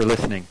Isaiah for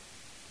listening.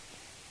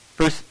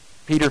 1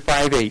 Peter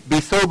 5:8. Be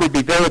sober,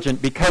 be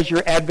vigilant, because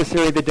your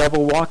adversary the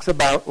devil walks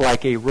about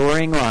like a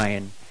roaring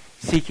lion,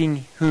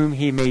 seeking whom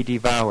he may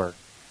devour.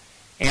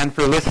 And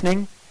for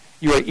listening,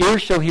 your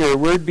ears shall hear a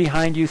word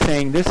behind you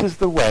saying, this is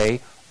the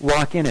way,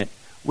 walk in it,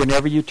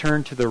 whenever you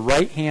turn to the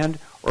right hand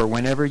or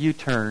whenever you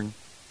turn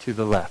to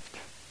the left.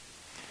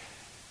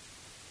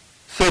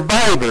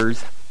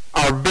 Survivors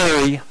are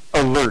very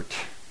alert.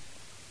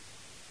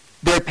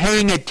 They're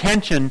paying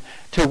attention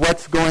to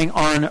what's going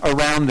on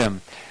around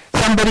them.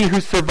 Somebody who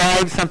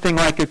survived something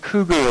like a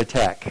cougar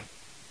attack.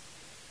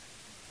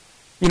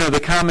 You know, the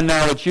common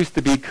knowledge used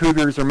to be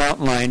cougars or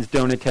mountain lions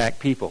don't attack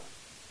people.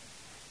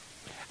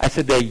 I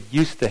said they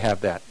used to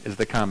have that as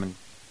the common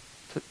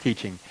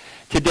teaching.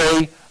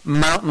 Today,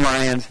 mountain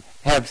lions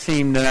have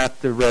seemed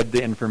not to read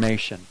the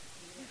information.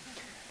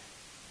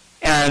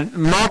 And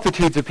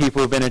multitudes of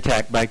people have been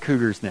attacked by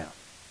cougars now.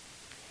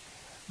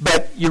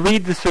 But you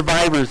read the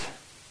survivors'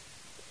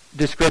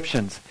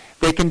 descriptions.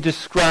 They can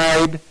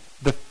describe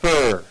the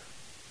fur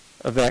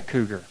of that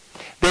cougar.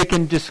 They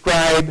can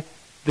describe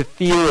the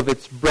feel of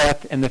its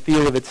breath and the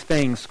feel of its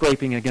fangs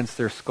scraping against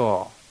their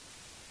skull.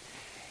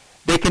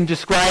 They can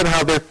describe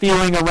how they're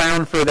feeling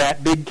around for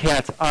that big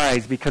cat's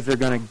eyes because they're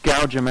going to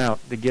gouge him out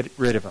to get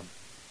rid of him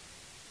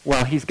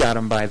while he's got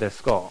him by the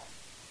skull.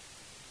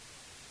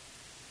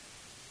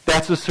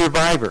 That's a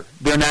survivor.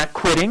 They're not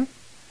quitting.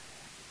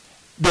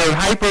 They're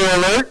hyper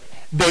alert.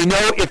 They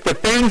know if the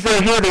fangs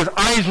are here, there's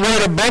eyes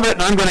right above it,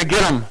 and I'm going to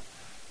get them.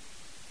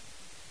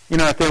 You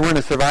know, if they weren't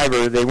a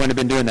survivor, they wouldn't have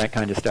been doing that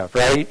kind of stuff,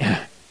 right?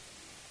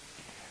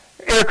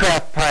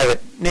 Aircraft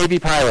pilot, Navy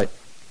pilot.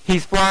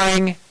 He's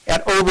flying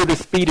at over the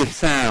speed of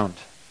sound.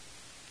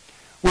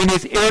 When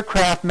his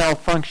aircraft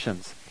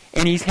malfunctions,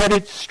 and he's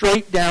headed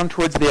straight down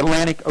towards the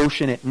Atlantic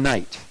Ocean at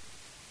night.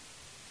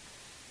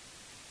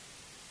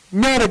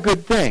 Not a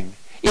good thing.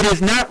 It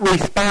is not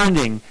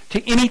responding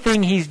to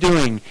anything he's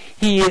doing.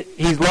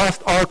 He's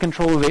lost all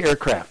control of the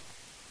aircraft.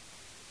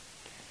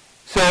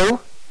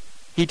 So,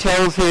 he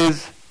tells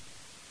his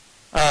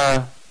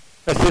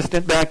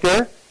assistant back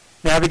there,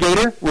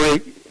 navigator, we're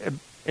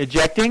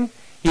ejecting.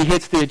 He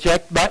hits the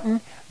eject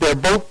button. They're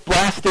both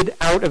blasted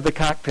out of the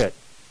cockpit.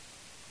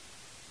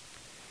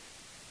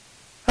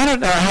 I don't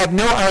know. I have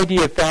no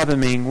idea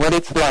fathoming what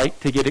it's like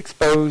to get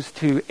exposed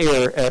to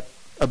air at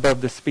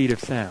above the speed of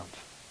sound.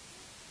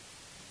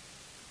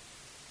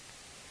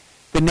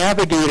 The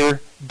navigator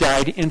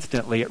died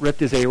instantly. It ripped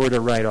his aorta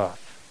right off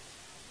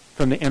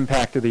from the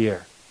impact of the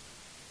air.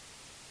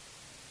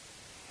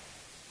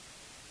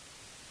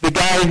 The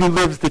guy who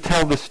lives to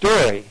tell the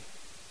story,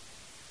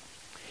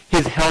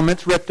 his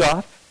helmet's ripped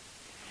off,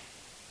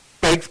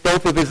 breaks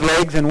both of his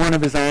legs and one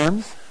of his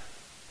arms.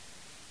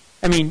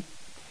 I mean,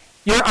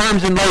 your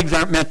arms and legs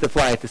aren't meant to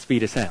fly at the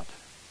speed of sound.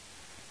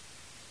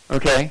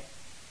 Okay?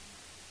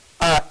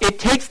 It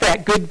takes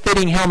that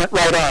good-fitting helmet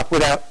right off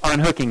without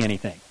unhooking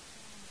anything.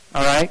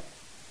 All right?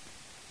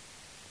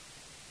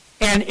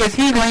 And as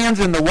he lands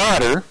in the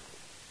water,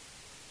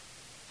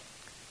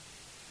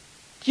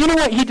 do you know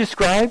what he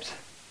describes?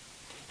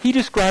 He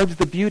describes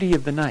the beauty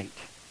of the night.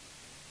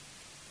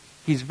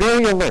 He's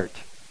very alert.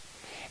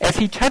 As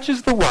he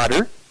touches the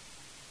water,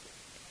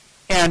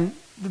 and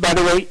by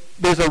the way,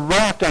 there's a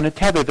raft on a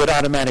tether that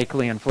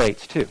automatically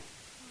inflates too.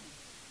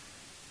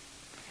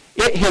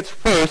 It hits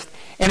first,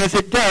 and as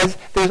it does,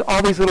 there's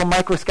all these little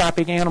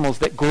microscopic animals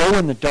that glow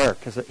in the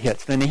dark as it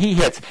hits. Then he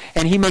hits,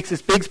 and he makes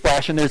this big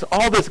splash, and there's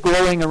all this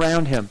glowing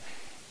around him.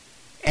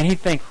 And he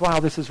thinks, wow,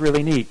 this is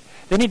really neat.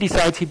 Then he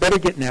decides he better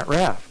get in that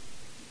raft.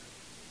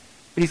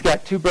 But he's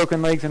got 2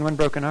 broken legs and 1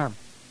 broken arm.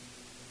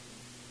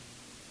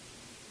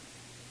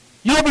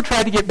 You ever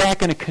try to get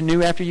back in a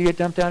canoe after you get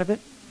dumped out of it?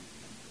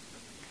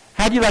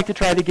 How do you like to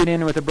try to get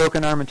in with a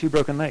broken arm and 2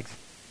 broken legs?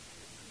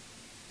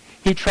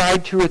 He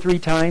tried 2 or 3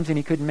 times and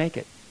he couldn't make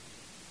it.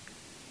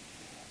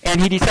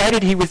 And he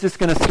decided he was just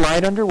going to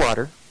slide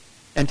underwater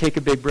and take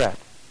a big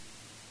breath.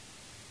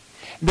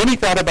 Then he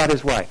thought about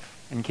his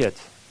wife and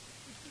kids.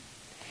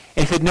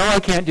 And he said, no, I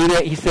can't do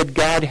that. He said,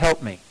 God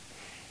help me.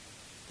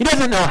 He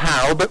doesn't know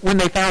how, but when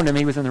they found him,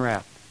 he was in the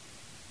raft.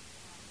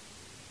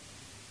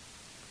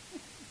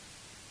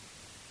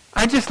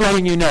 I'm just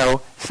letting you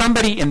know,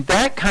 somebody in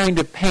that kind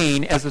of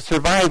pain as a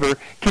survivor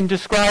can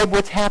describe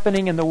what's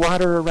happening in the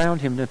water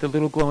around him with the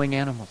little glowing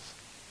animals.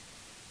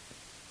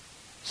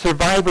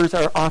 Survivors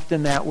are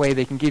often that way.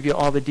 They can give you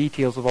all the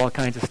details of all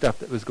kinds of stuff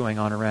that was going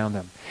on around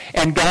them.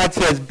 And God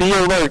says, be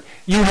alert.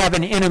 You have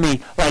an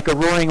enemy like a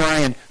roaring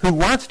lion who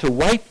wants to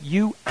wipe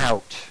you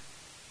out.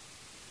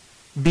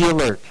 Be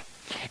alert.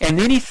 And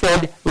then he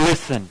said,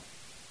 listen.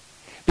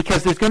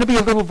 Because there's going to be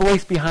a little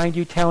voice behind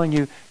you telling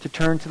you to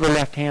turn to the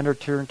left hand or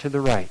turn to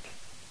the right.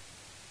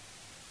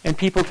 And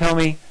people tell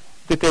me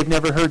that they've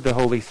never heard the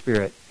Holy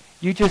Spirit.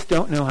 You just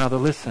don't know how to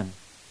listen.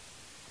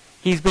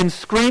 He's been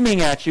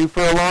screaming at you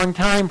for a long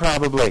time,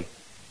 probably.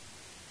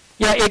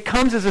 Yeah, it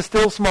comes as a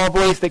still small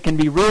voice that can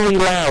be really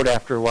loud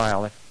after a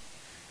while,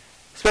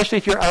 especially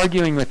if you're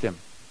arguing with him.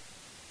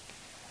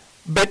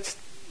 But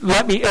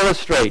let me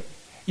illustrate.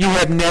 You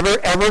have never,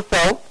 ever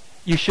felt,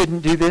 you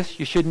shouldn't do this,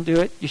 you shouldn't do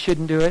it, you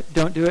shouldn't do it,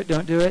 don't do it,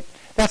 don't do it.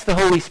 That's the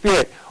Holy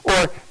Spirit.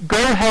 Or, go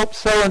help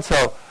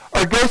so-and-so.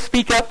 Or go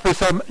speak up for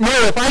some. No,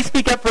 if I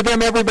speak up for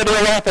them, everybody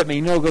will laugh at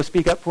me. No, go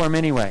speak up for them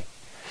anyway.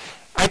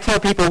 I tell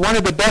people one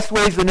of the best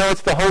ways to know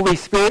it's the Holy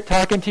Spirit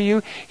talking to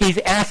you, he's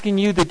asking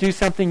you to do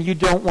something you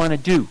don't want to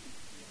do.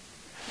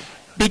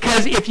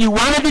 Because if you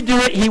wanted to do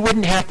it, he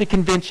wouldn't have to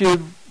convince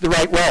you the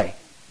right way.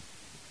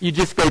 You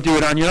just go do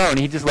it on your own.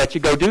 He just lets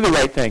you go do the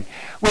right thing.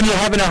 When you're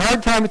having a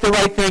hard time with the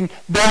right thing,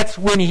 that's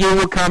when he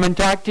will come and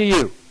talk to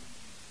you.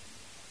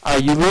 Are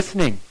you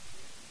listening?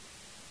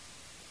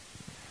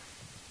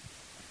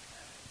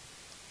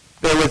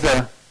 There was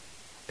a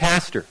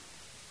pastor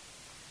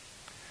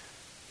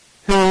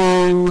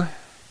who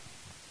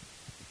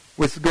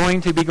was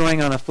going to be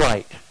going on a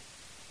flight.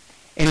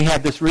 And he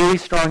had this really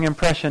strong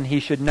impression he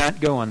should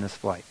not go on this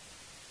flight.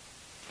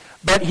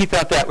 But he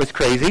thought that was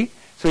crazy,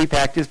 so he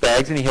packed his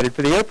bags and he headed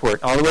for the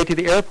airport. All the way to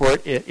the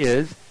airport, it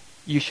is,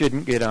 you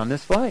shouldn't get on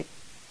this flight.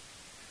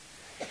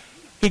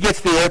 He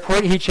gets to the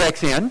airport, he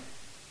checks in.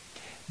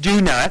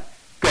 Do not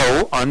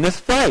go on this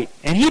flight.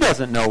 And he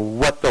doesn't know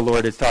what the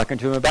Lord is talking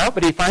to him about,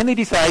 but he finally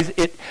decides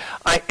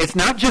it's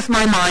not just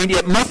my mind,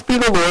 it must be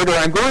the Lord, or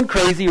I'm going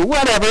crazy, or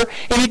whatever,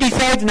 and he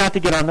decides not to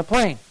get on the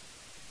plane.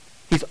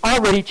 He's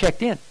already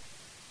checked in.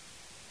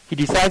 He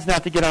decides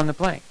not to get on the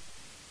plane.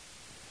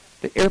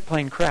 The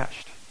airplane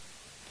crashed.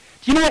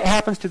 Do you know what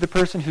happens to the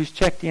person who's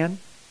checked in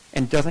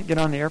and doesn't get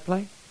on the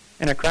airplane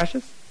and it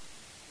crashes?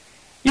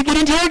 You get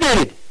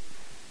interrogated.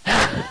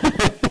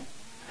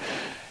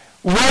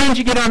 Why didn't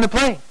you get on the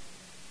plane?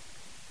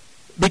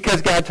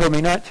 Because God told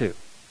me not to.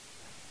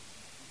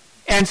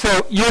 And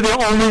so you're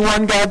the only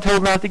one God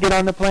told not to get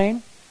on the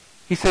plane?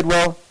 He said,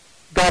 well,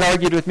 God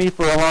argued with me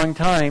for a long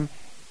time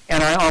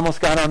and I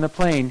almost got on the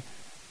plane.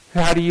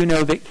 How do you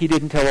know that he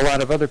didn't tell a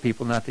lot of other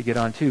people not to get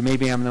on too?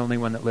 Maybe I'm the only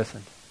one that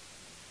listened.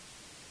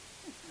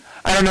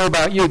 I don't know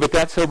about you, but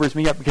that sobers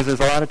me up because there's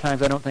a lot of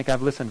times I don't think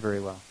I've listened very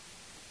well.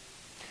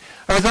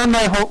 I was on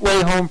my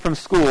way home from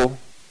school,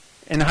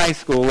 in high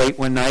school, late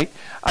one night.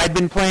 I'd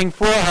been playing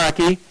floor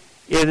hockey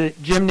in a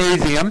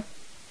gymnasium.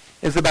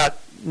 It's about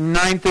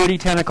 9:30,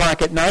 10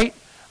 o'clock at night.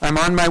 I'm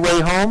on my way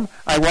home.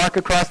 I walk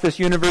across this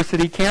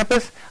university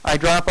campus. I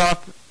drop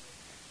off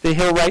the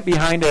hill right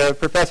behind a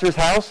professor's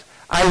house.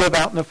 I live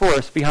out in the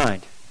forest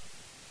behind.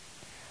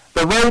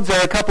 The roads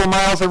are a couple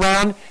miles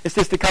around. It's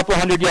just a couple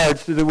hundred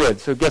yards through the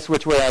woods. So guess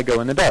which way I go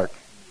in the dark?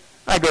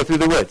 I go through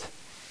the woods.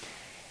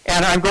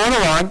 And I'm going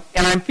along,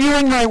 and I'm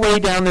feeling my way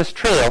down this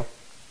trail.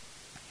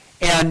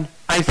 And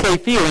I say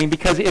feeling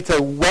because it's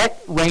a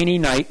wet, rainy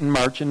night in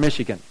March in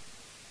Michigan.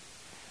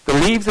 The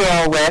leaves are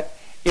all wet.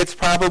 It's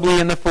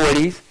probably in the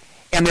 40s.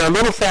 And there are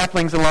little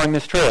saplings along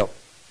this trail.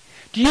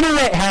 Do you know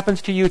what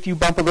happens to you if you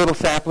bump a little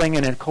sapling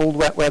in a cold,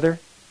 wet weather?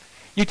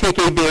 You take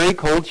a very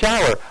cold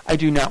shower. I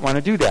do not want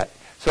to do that.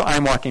 So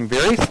I'm walking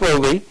very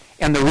slowly,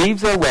 and the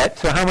leaves are wet,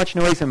 so how much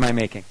noise am I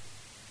making?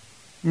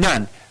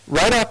 None.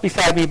 Right off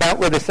beside me, about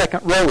where the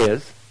second row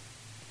is,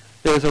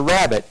 there's a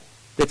rabbit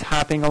that's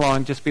hopping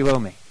along just below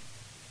me.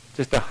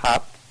 Just a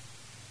hop,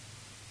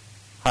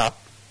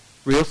 hop,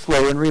 real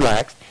slow and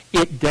relaxed.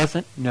 It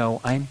doesn't know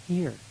I'm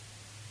here.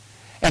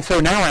 And so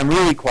now I'm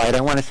really quiet.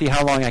 I want to see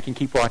how long I can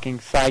keep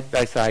walking side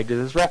by side to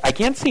this rabbit. I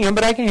can't see him,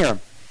 but I can hear him.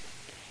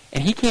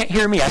 And he can't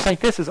hear me. I think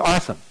this is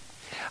awesome.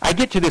 I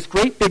get to this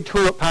great big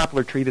tulip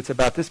poplar tree that's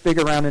about this big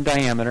around in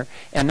diameter,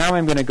 and now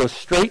I'm going to go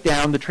straight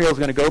down. The trail's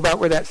going to go about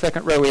where that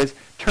second row is,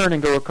 turn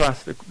and go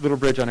across the little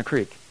bridge on a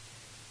creek.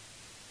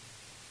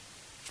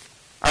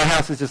 Our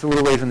house is just a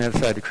little ways on the other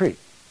side of the creek.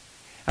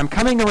 I'm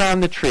coming around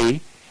the tree,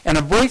 and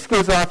a voice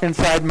goes off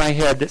inside my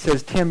head that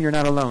says, Tim, you're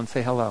not alone.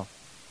 Say hello.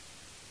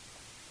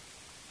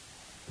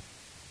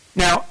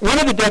 Now, one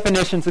of the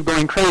definitions of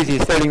going crazy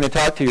is starting to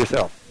talk to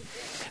yourself.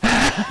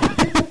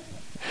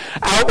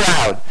 Out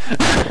loud.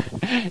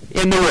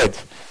 In the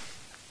woods.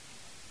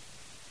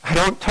 I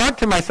don't talk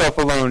to myself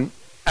alone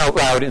out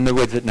loud in the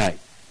woods at night.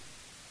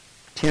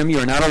 Tim, you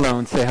are not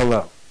alone. Say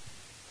hello.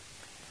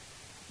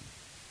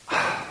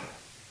 And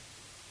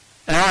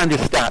I'm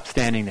just stopped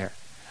standing there.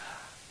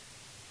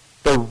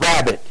 The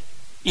rabbit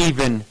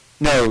even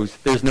knows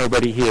there's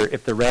nobody here.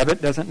 If the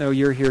rabbit doesn't know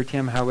you're here,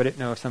 Tim, how would it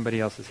know if somebody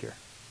else is here?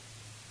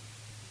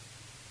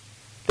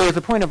 There was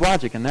a point of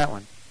logic in that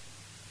one.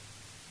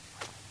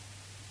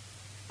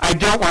 I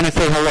don't want to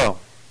say hello.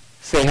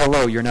 Say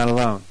hello, you're not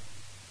alone.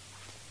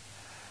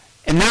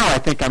 And now I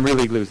think I'm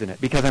really losing it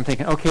because I'm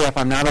thinking, okay, if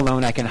I'm not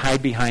alone, I can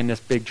hide behind this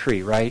big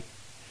tree, right?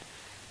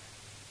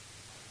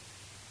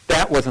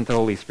 That wasn't the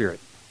Holy Spirit.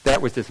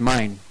 That was just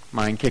mine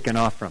kicking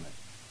off from it.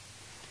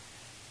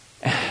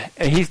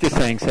 And he's just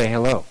saying, say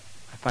hello.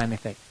 I finally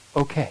think,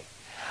 okay,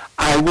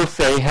 I will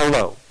say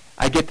hello.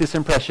 I get this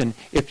impression,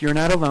 if you're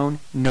not alone,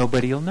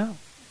 nobody will know.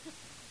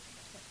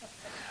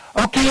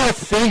 Okay, I'll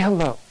say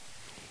hello.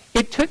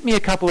 It took me a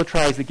couple of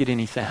tries to get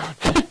any sound.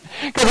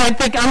 Because I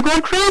think I'm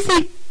going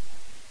crazy.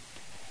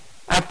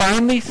 I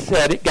finally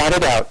said it, got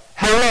it out.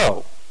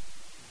 Hello.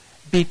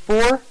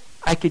 Before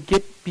I could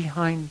get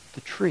behind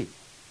the tree,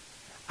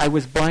 I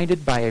was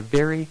blinded by a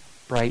very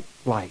bright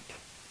light.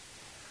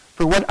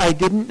 For what I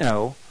didn't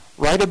know,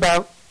 right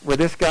about where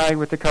this guy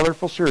with the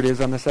colorful shirt is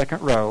on the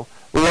second row,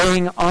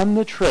 laying on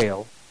the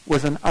trail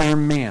was an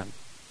armed man.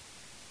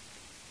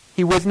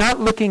 He was not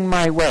looking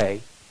my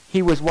way.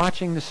 He was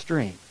watching the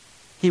stream.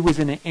 He was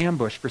in an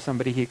ambush for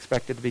somebody he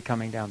expected to be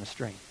coming down the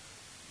stream.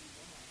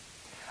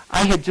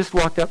 I had just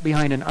walked up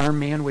behind an armed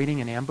man waiting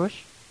in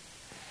ambush.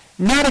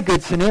 Not a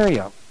good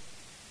scenario.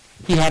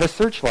 He had a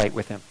searchlight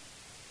with him.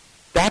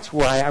 That's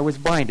why I was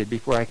blinded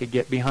before I could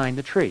get behind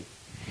the tree.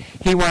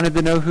 He wanted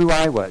to know who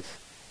I was.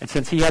 And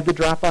since he had the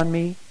drop on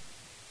me,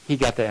 he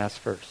got to ask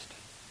first.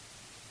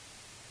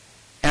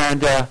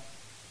 And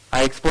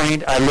I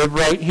explained, I live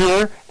right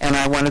here, and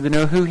I wanted to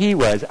know who he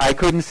was. I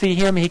couldn't see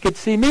him. He could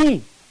see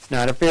me. It's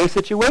not a fair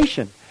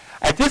situation.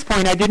 At this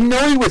point, I didn't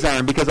know he was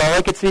armed because all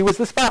I could see was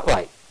the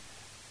spotlight.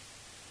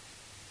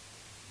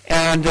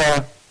 And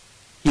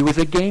he was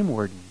a game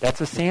warden.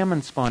 That's a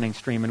salmon spawning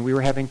stream, and we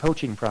were having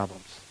poaching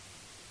problems.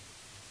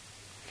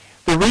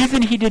 The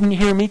reason he didn't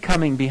hear me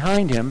coming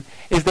behind him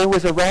is there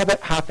was a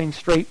rabbit hopping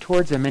straight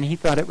towards him, and he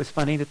thought it was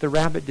funny that the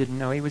rabbit didn't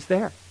know he was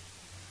there.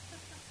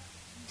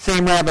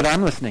 Same rabbit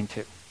I'm listening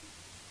to.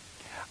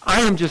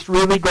 I am just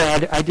really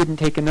glad I didn't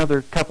take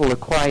another couple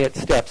of quiet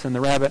steps and the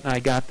rabbit and I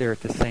got there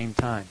at the same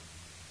time.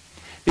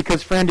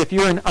 Because, friend, if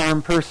you're an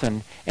armed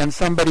person and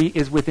somebody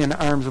is within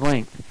arm's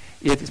length,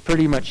 it's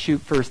pretty much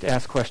shoot first,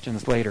 ask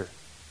questions later.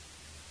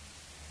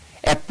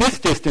 At this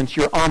distance,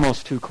 you're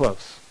almost too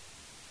close.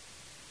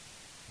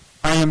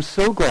 I am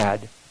so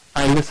glad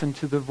I listened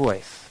to the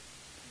voice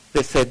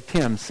that said,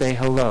 Tim, say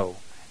hello.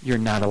 You're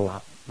not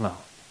alone.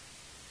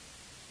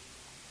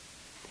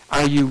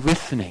 Are you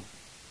listening?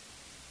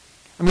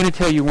 I'm going to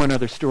tell you one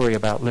other story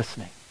about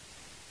listening.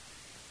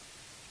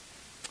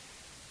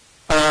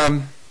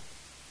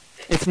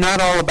 It's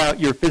not all about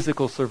your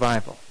physical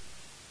survival.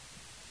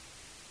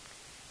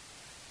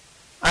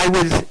 I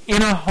was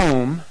in a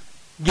home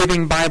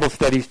giving Bible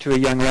studies to a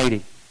young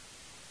lady.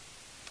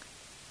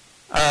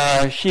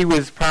 She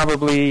was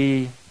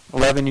probably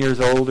 11 years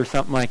old or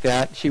something like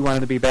that. She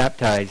wanted to be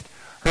baptized.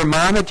 Her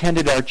mom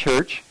attended our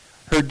church.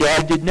 Her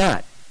dad did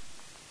not.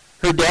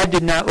 Her dad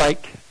did not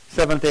like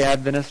Seventh-day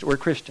Adventists or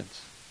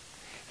Christians.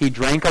 He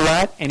drank a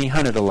lot and he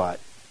hunted a lot.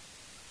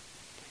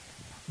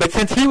 But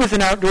since he was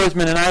an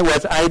outdoorsman and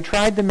I had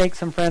tried to make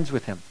some friends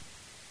with him.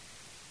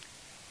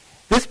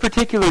 This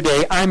particular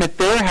day, I'm at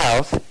their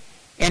house,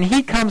 and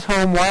he comes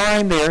home while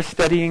I'm there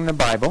studying the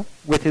Bible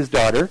with his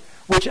daughter,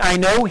 which I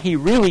know he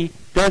really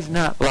does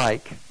not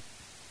like.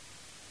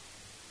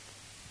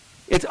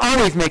 It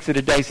always makes it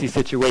a dicey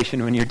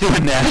situation when you're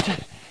doing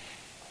that.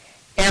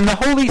 And the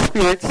Holy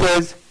Spirit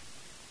says,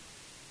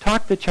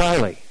 talk to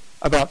Charlie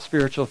about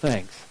spiritual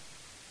things.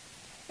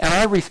 And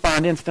I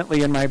respond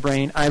instantly in my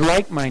brain, I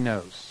like my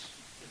nose.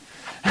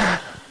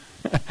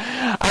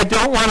 I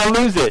don't want to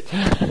lose it.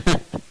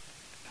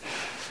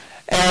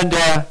 And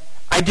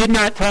I did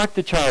not talk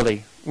to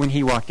Charlie when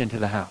he walked into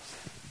the house.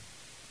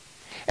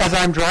 As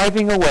I'm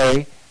driving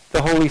away,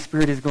 the Holy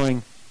Spirit is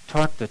going,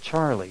 talk to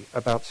Charlie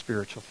about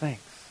spiritual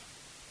things.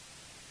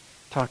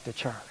 Talk to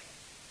Charlie.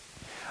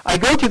 I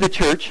go to the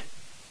church,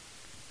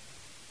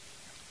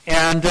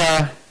 and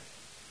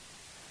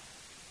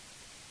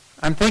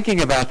I'm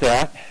thinking about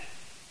that.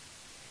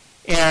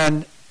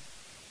 And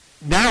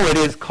now it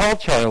is, call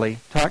Charlie,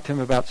 talk to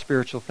him about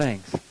spiritual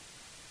things.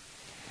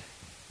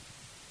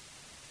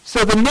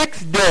 So the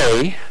next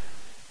day,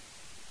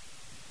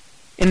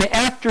 in the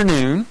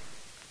afternoon,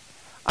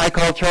 I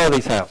call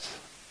Charlie's house.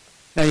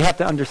 Now you have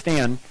to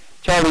understand,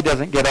 Charlie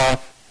doesn't get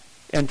off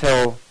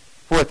until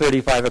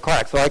 4:30, 5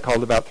 o'clock, so I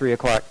called about 3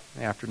 o'clock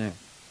in the afternoon.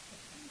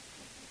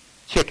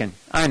 Chicken,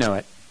 I know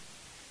it.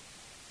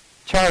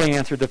 Charlie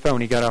answered the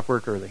phone. He got off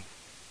work early.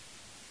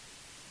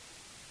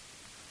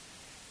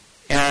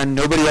 And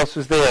nobody else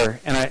was there.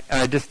 And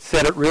I just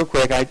said it real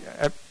quick.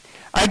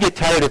 I get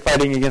tired of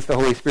fighting against the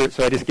Holy Spirit,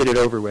 so I just get it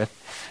over with.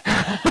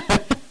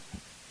 I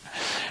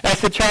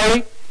said,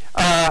 Charlie,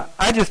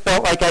 I just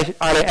felt like I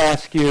ought to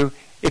ask you,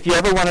 if you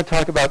ever want to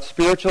talk about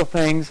spiritual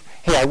things,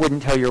 hey, I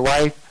wouldn't tell your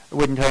wife, I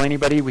wouldn't tell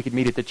anybody. We could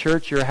meet at the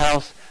church, your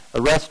house,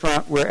 a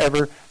restaurant,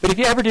 wherever. But if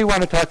you ever do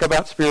want to talk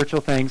about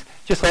spiritual things,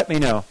 just let me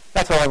know.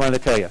 That's all I wanted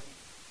to tell you.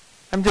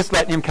 I'm just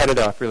letting him cut it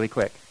off really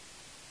quick.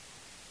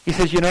 He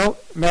says,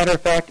 matter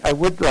of fact, I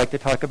would like to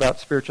talk about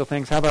spiritual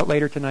things. How about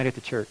later tonight at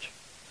the church?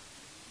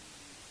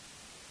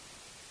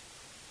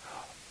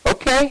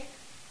 Okay.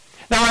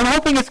 Now, I'm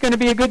hoping it's going to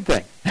be a good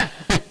thing.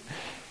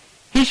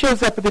 He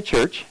shows up at the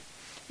church,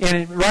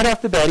 and right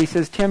off the bat, he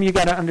says, Tim, you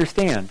got to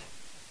understand.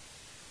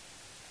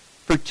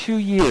 For 2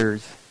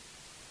 years,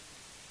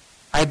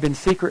 I've been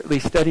secretly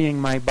studying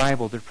my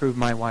Bible to prove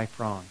my wife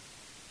wrong.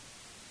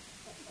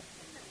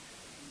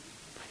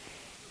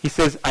 He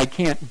says, I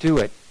can't do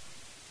it.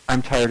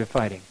 I'm tired of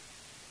fighting.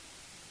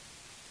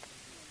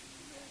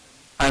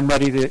 I'm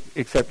ready to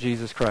accept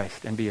Jesus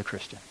Christ and be a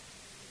Christian.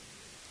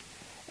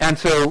 And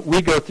so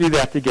we go through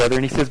that together,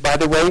 and he says, by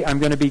the way, I'm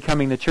going to be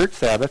coming to church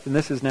Sabbath, and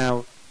this is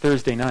now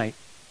Thursday night.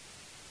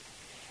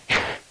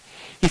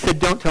 He said,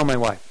 don't tell my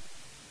wife.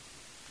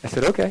 I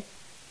said, okay.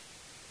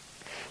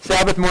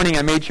 Sabbath morning,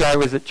 I made sure I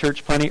was at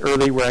church plenty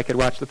early where I could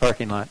watch the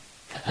parking lot.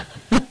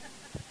 And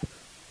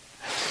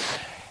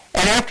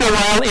After a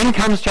while, in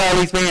comes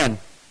Charlie's van.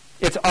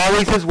 It's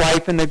always his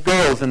wife and the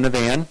girls in the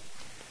van.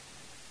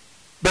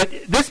 But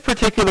this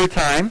particular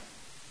time,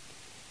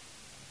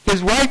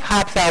 his wife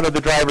hops out of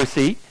the driver's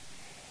seat,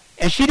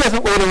 and she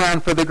doesn't wait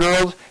around for the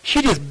girls.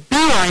 She just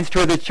beelines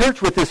toward the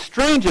church with this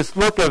strangest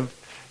look of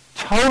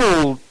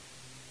total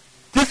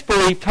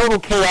disbelief, total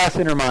chaos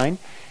in her mind.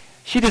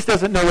 She just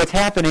doesn't know what's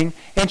happening,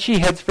 and she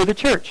heads for the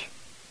church.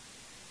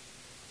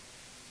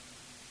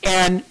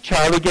 And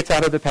Charlie gets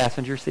out of the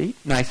passenger seat,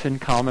 nice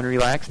and calm and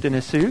relaxed in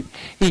his suit.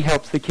 He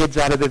helps the kids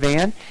out of the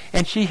van,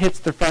 and she hits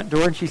the front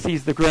door, and she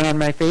sees the grin on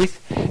my face,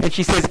 and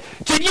she says,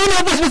 "Did you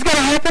know this was going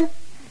to happen?"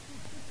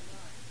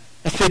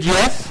 I said,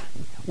 "Yes."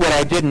 What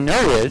I didn't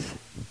know is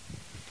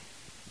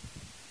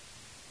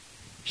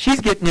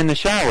she's getting in the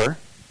shower,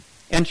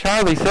 and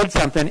Charlie said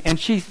something, and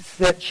she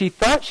said she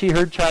thought she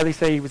heard Charlie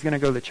say he was going to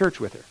go to church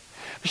with her.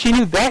 But she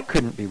knew that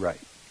couldn't be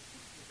right.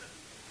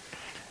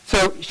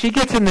 So she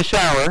gets in the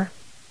shower,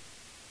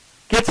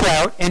 gets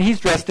out, and he's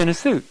dressed in a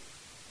suit.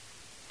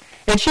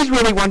 And she's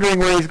really wondering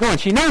where he's going.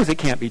 She knows it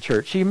can't be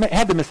church. She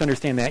had to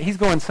misunderstand that. He's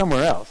going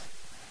somewhere else.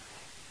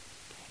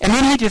 And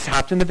then he just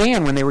hopped in the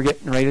van when they were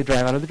getting ready to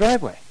drive out of the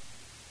driveway.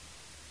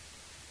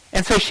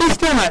 And so she's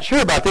still not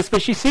sure about this,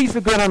 but she sees the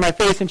grin on my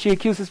face, and she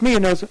accuses me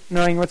of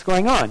knowing what's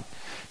going on.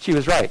 She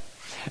was right.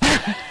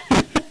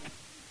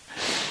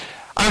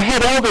 Our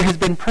head elder has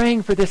been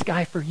praying for this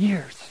guy for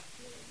years.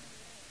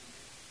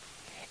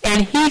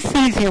 And he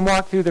sees him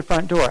walk through the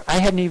front door. I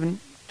hadn't even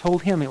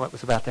told him what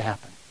was about to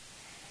happen.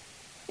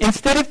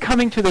 Instead of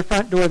coming to the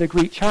front door to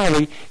greet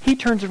Charlie, he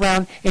turns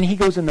around and he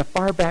goes in the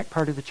far back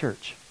part of the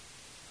church.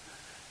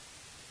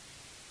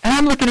 And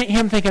I'm looking at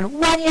him thinking,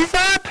 what is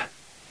up?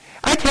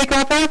 I take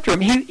off after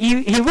him.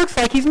 He looks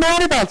like he's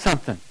mad about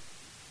something.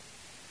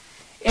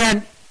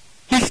 And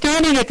he's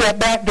standing at that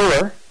back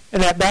door,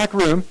 in that back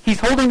room. He's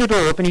holding the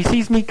door open. He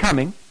sees me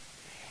coming.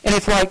 And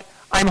it's like,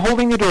 I'm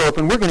holding the door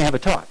open. We're going to have a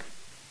talk.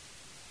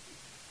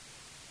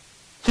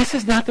 This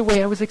is not the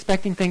way I was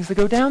expecting things to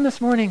go down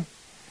this morning.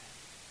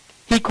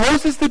 He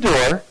closes the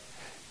door.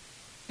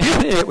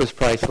 It was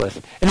priceless.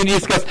 And then he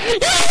just goes,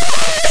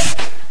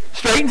 yes!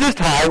 Straightens his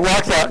tie,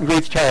 walks out, and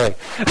greets Charlie.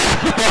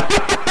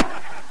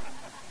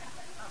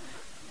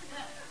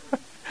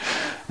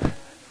 A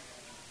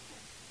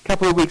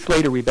couple of weeks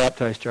later, we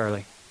baptized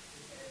Charlie.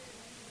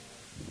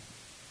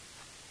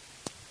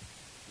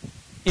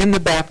 In the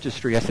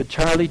baptistry, I said,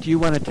 "Charlie, do you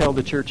want to tell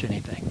the church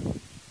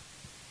anything?"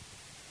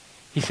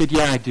 He said,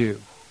 "Yeah, I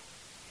do."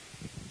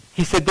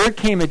 He said, "There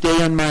came a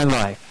day in my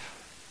life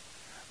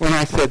when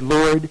I said,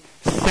 Lord,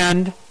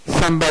 send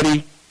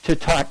somebody to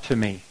talk to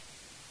me."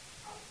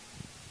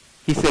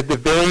 He said, the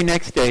very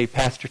next day,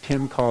 Pastor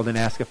Tim called and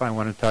asked if I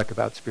wanted to talk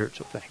about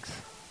spiritual things.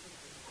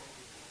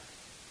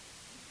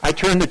 I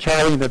turned to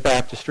Charlie in the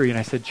baptistry and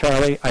I said,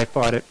 "Charlie, I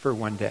fought it for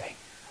one day.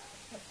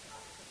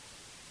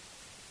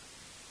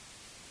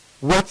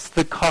 What's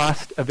the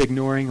cost of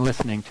ignoring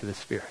listening to the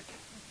Spirit?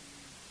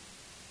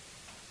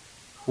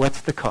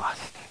 What's the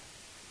cost?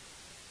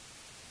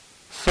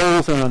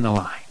 Souls are on the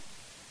line.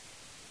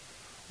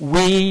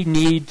 We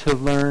need to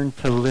learn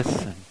to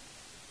listen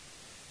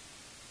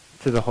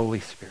to the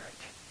Holy Spirit.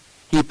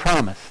 He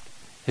promised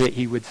that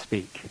he would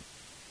speak.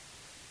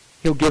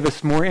 He'll give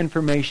us more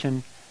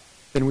information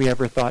than we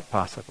ever thought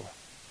possible.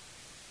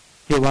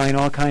 He'll line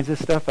all kinds of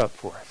stuff up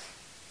for us.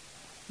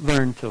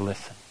 Learn to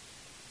listen.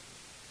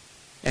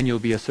 And you'll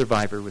be a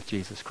survivor with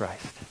Jesus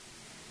Christ.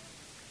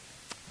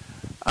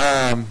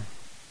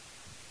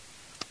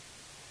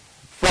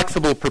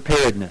 Flexible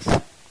preparedness.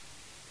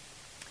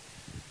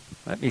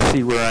 Let me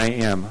see where I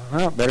am.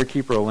 Well, better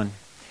keep rolling.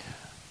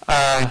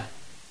 2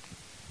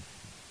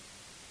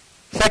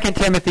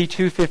 Timothy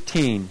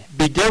 2:15.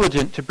 Be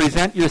diligent to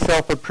present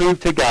yourself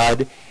approved to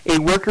God, a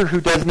worker who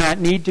does not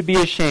need to be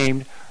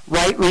ashamed,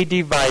 rightly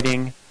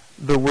dividing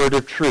the word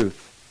of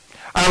truth.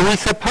 Are we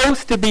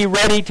supposed to be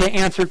ready to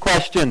answer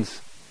questions?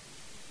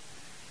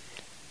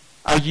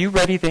 Are you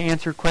ready to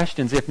answer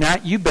questions? If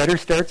not, you better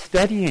start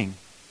studying.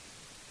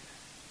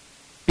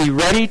 Be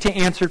ready to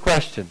answer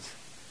questions.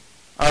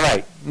 All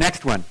right,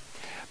 next one.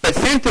 But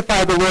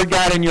sanctify the Lord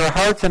God in your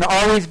hearts, and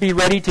always be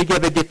ready to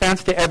give a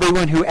defense to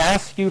everyone who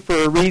asks you for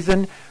a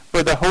reason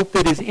for the hope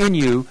that is in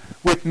you,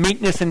 with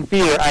meekness and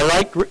fear. I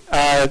like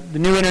the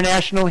New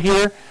International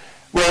here,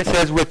 where it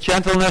says, with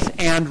gentleness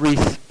and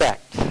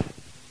respect.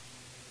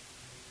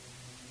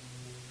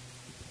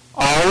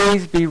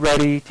 Always be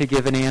ready to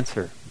give an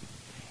answer.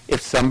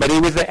 If somebody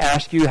was to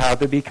ask you how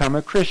to become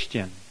a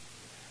Christian,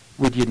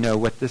 would you know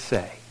what to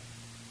say?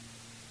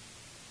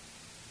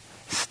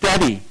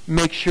 Study.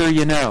 Make sure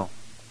you know.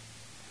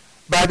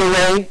 By the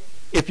way,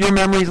 if your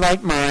memory's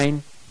like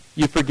mine,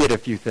 you forget a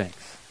few things.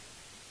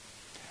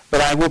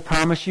 But I will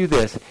promise you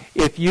this.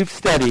 If you've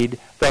studied,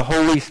 the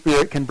Holy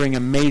Spirit can bring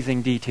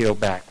amazing detail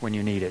back when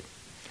you need it.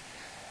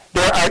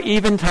 There are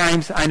even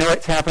times, I know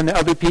it's happened to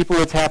other people,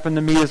 it's happened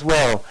to me as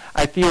well.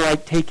 I feel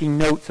like taking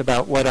notes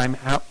about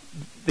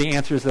the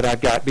answers that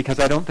I've got, because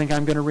I don't think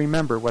I'm going to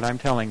remember what I'm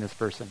telling this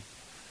person.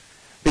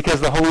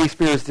 because the Holy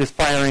Spirit is just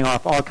firing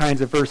off all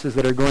kinds of verses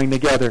that are going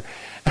together.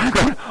 And I'm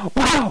going,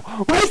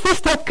 wow, where's this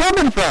stuff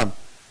coming from?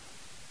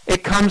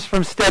 It comes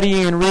from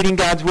studying and reading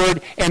God's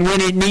Word, and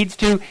when it needs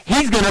to,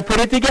 He's going to put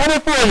it together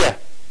for you.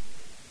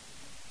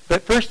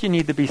 But first you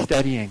need to be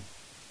studying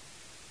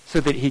so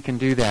that He can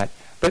do that.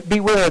 But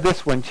beware of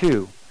this one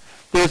too.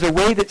 There's a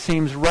way that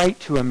seems right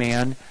to a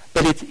man,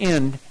 but its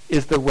end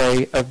is the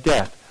way of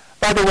death.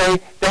 By the way,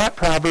 that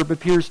proverb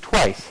appears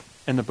twice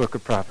in the book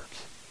of Proverbs.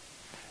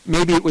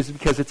 Maybe it was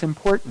because it's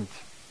important.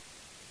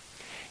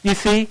 You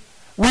see,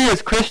 we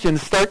as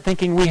Christians start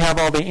thinking we have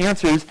all the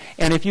answers,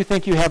 and if you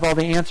think you have all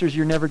the answers,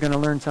 you're never going to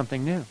learn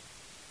something new.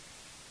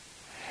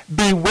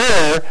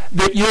 Beware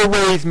that your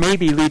ways may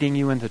be leading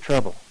you into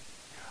trouble.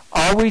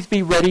 Always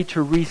be ready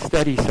to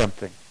restudy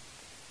something.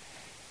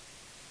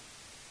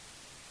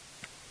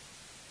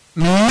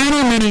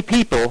 Many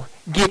people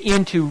get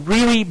into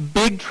really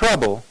big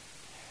trouble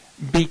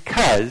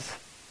because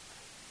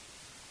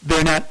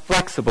they're not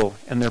flexible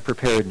in their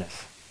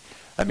preparedness.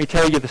 Let me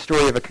tell you the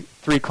story of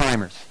three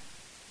climbers.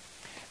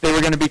 They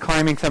were going to be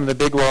climbing some of the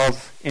big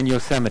walls in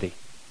Yosemite.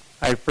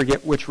 I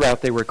forget which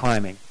route they were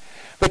climbing.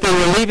 But they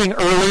were leaving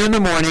early in the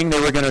morning. They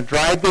were going to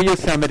drive to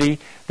Yosemite.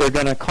 They're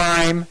going to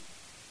climb.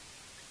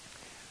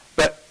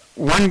 But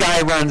one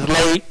guy runs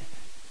late,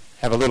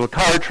 have a little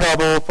car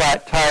trouble,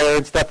 flat tire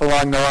and stuff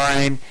along the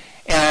line,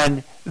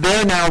 and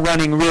they're now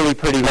running really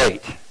pretty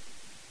late.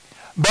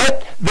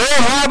 But they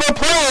have a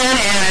plan,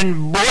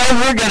 and boy,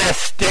 we're going to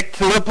stick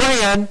to the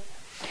plan.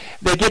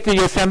 They get to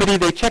Yosemite,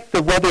 they check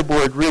the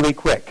weatherboard really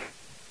quick.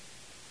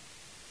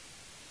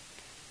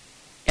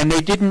 And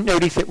they didn't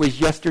notice it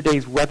was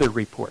yesterday's weather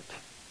report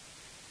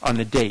on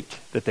the date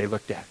that they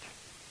looked at.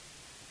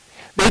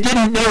 They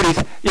didn't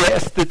notice,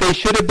 yes, that they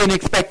should have been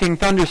expecting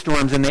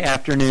thunderstorms in the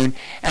afternoon.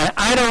 And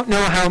I don't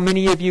know how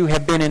many of you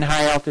have been in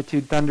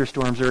high-altitude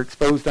thunderstorms or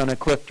exposed on a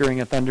cliff during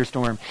a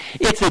thunderstorm.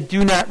 It's a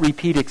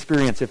do-not-repeat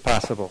experience if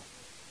possible.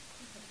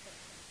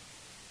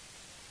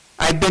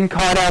 I've been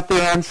caught out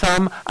there on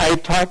some.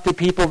 I've talked to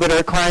people that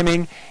are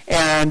climbing,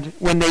 and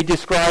when they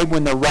describe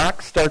when the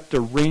rocks start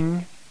to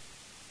ring,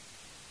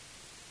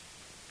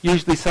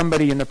 usually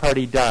somebody in the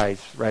party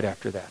dies right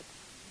after that.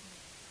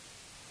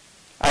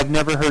 I've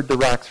never heard the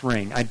rocks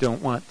ring. I don't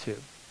want to.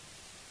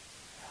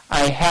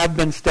 I have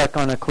been stuck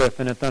on a cliff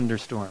in a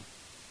thunderstorm.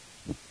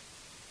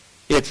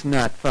 It's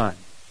not fun.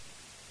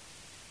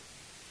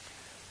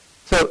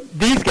 So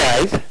these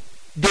guys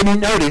didn't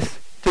notice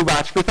to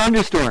watch for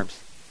thunderstorms.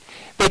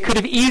 They could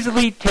have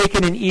easily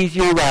taken an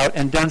easier route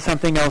and done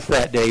something else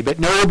that day, but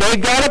no, they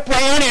got a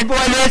plan, and boy,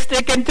 they're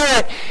sticking to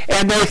it.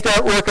 And they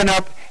start working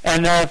up,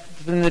 and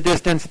in the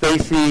distance they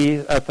see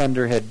a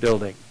thunderhead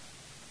building.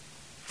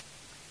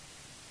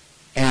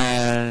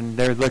 And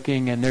they're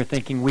looking and they're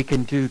thinking, we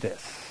can do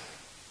this.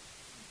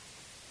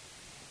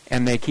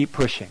 And they keep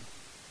pushing.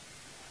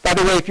 By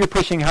the way, if you're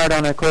pushing hard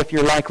on a cliff,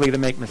 you're likely to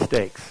make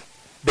mistakes.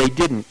 They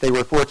didn't. They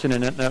were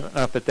fortunate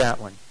enough at that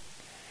one.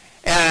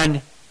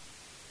 And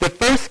the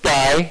first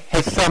guy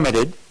has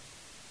summited.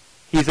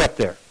 He's up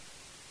there.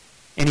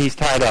 And he's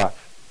tied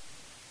off.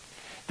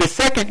 The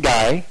second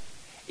guy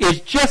is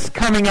just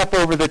coming up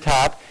over the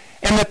top.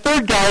 And the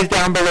third guy is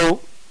down below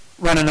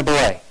running a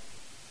belay.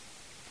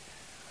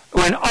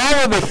 When all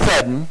of a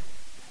sudden,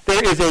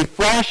 there is a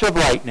flash of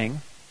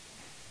lightning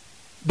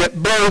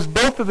that blows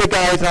both of the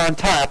guys on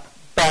top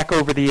back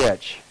over the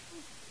edge,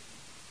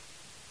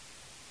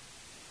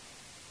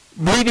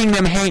 leaving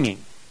them hanging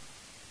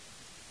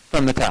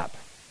from the top.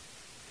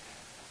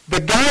 The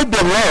guy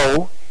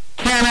below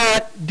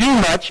cannot do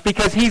much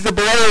because he's a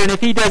belayer, and if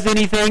he does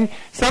anything,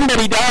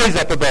 somebody dies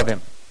up above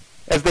him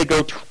as they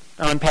go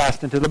on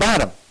past into the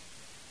bottom.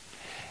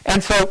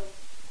 And so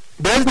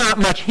there's not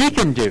much he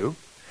can do.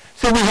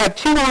 So we have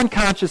two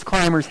unconscious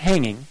climbers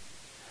hanging.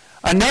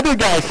 Another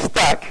guy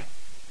stuck.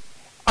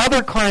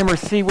 Other climbers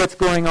see what's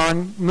going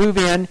on, move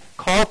in,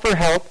 call for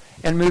help,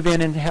 and move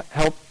in and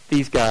help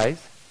these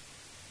guys.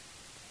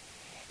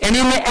 And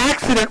in the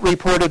accident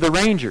report of the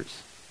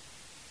Rangers,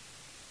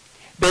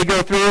 they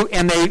go through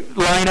and they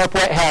line up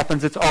what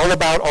happens. It's all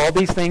about all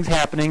these things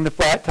happening, the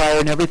flat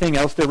tire and everything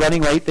else. They're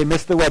running late. They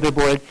miss the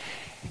weatherboard.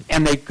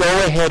 And they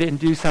go ahead and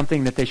do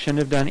something that they shouldn't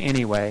have done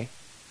anyway,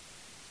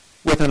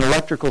 with an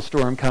electrical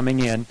storm coming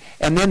in.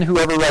 And then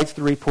whoever writes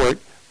the report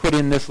put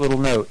in this little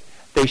note.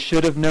 They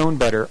should have known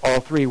better. All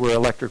three were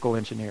electrical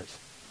engineers.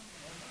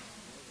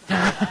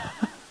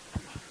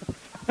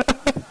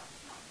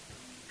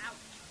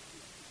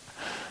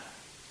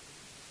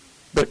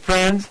 But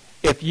friends,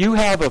 if you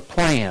have a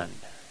plan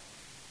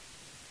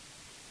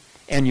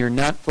and you're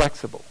not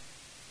flexible,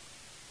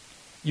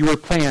 your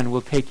plan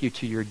will take you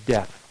to your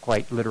death,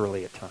 quite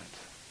literally at times.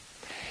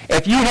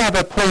 If you have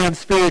a plan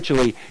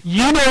spiritually,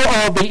 you know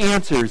all the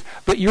answers,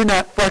 but you're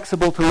not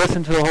flexible to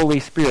listen to the Holy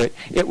Spirit,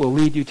 it will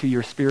lead you to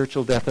your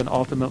spiritual death and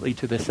ultimately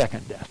to the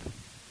second death.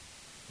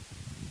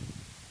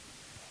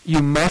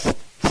 You must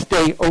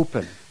stay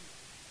open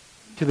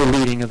to the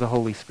leading of the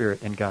Holy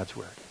Spirit in God's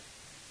Word.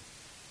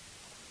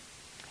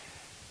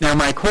 Now,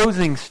 my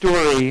closing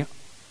story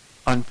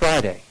on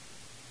Friday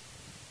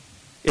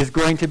is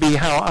going to be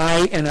how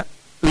I,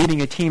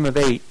 leading a team of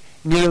 8,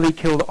 nearly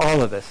killed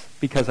all of us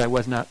because I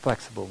was not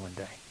flexible one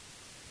day.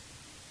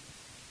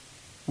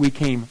 We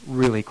came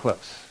really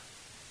close.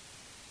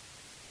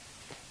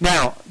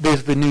 Now,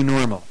 there's the new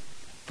normal.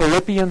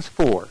 Philippians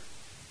 4,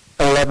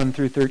 11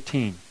 through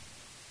 13.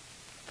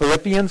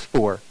 Philippians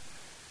 4,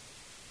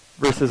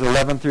 verses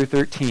 11 through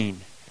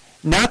 13.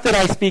 Not that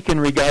I speak in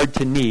regard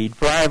to need,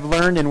 for I have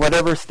learned in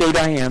whatever state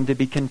I am to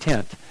be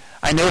content.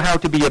 I know how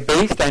to be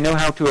abased. I know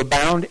how to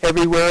abound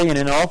everywhere and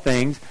in all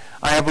things.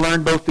 I have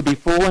learned both to be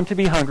full and to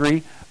be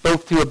hungry,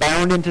 both to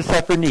abound and to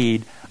suffer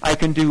need. I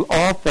can do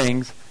all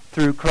things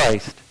through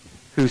Christ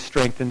who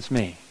strengthens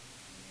me.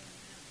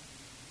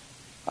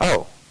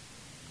 Oh,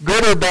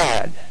 good or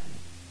bad,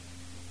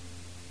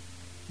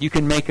 you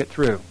can make it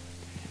through.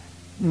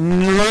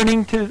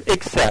 Learning to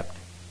accept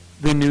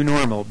the new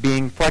normal,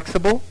 being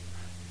flexible,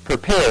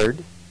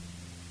 prepared,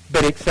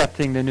 but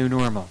accepting the new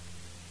normal.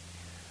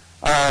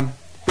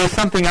 There's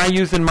something I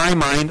use in my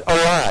mind a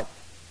lot.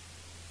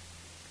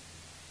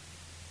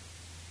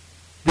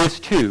 This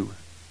too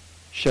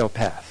shall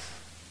pass.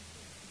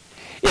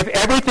 If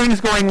everything's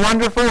going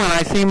wonderful and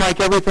I seem like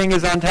everything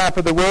is on top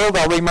of the world,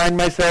 I'll remind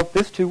myself,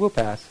 this too will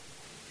pass.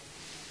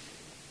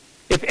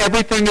 If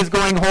everything is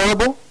going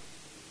horrible,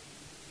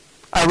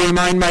 I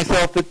remind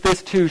myself that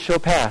this too shall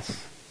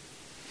pass.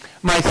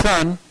 My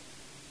son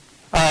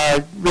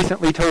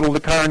recently totaled a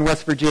car in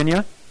West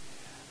Virginia,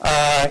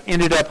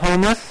 ended up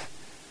homeless.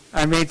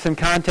 I made some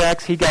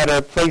contacts. He got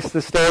a place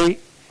to stay,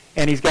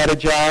 and he's got a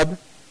job.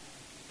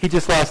 He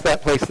just lost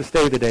that place to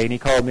stay today, and he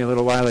called me a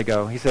little while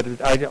ago. He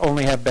said, I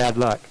only have bad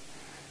luck.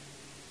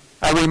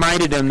 I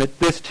reminded him that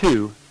this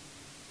too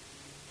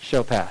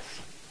shall pass.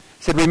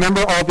 I said,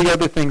 remember all the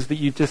other things that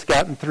you've just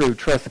gotten through.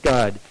 Trust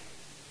God,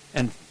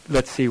 and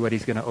let's see what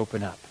he's going to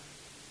open up.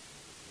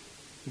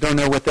 Don't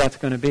know what that's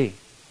going to be.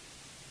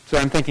 So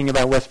I'm thinking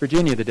about West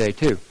Virginia today,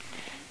 too.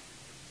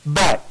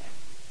 But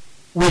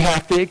we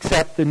have to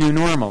accept the new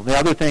normal. The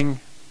other thing,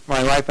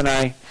 my wife and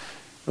I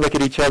look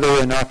at each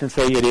other and often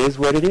say, it is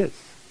what it is.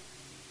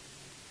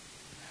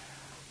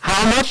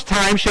 How much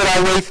time should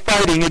I waste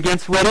fighting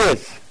against what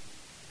is?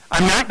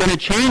 I'm not going to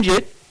change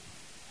it.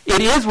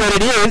 It is what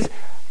it is.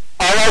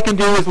 All I can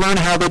do is learn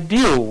how to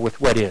deal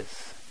with what is.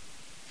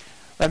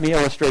 Let me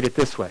illustrate it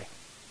this way.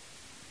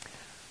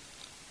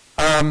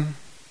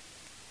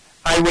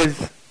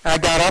 I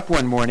got up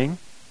one morning.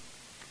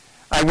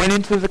 I went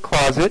into the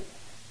closet.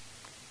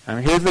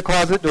 Here's the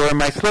closet door.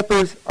 My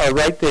slippers are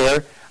right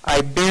there.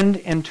 I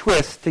bend and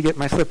twist to get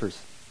my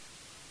slippers.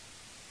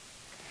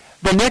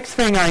 The next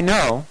thing I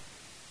know,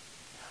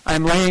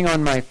 I'm laying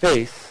on my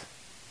face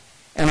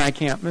and I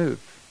can't move.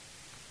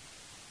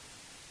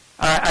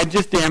 I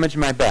just damaged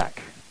my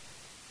back.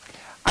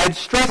 I'd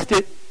stressed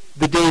it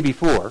the day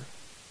before.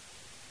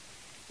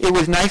 It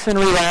was nice and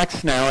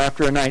relaxed now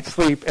after a night's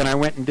sleep, and I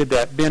went and did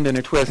that bend and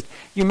a twist.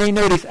 You may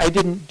notice I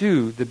didn't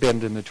do the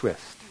bend and the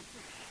twist.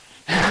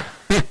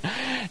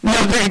 No,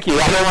 thank you.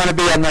 I don't want to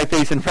be on my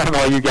face in front of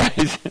all you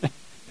guys.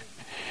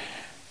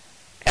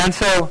 And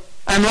so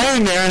I'm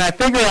laying there, and I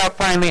figure out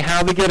finally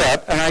how to get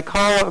up, and I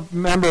call a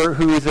member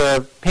who is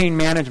a pain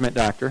management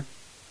doctor,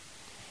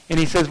 and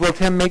he says, well,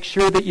 Tim, make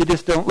sure that you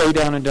just don't lay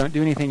down and don't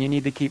do anything. You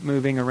need to keep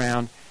moving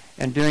around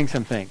and doing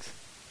some things.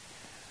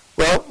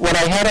 Well, what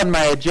I had on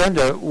my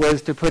agenda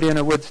was to put in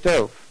a wood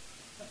stove.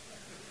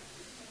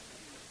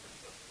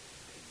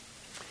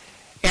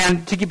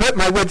 And to put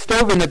my wood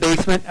stove in the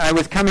basement, I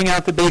was coming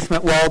out the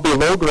basement wall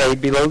below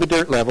grade, below the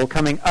dirt level,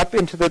 coming up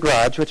into the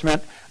garage, which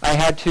meant I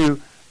had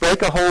to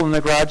break a hole in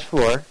the garage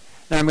floor.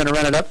 Then I'm going to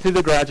run it up through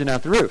the garage and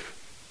out the roof.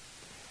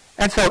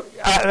 And so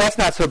that's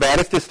not so bad.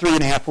 It's just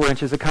 3.5, 4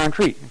 inches of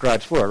concrete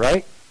garage floor,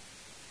 right?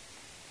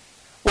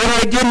 What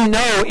I didn't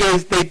know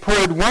is they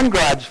poured one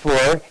garage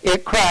floor,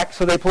 it cracked,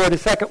 so they poured a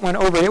second one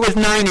over. It was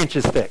 9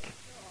 inches thick.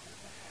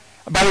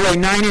 By the way,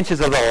 9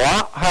 inches is a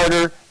lot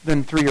harder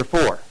than 3 or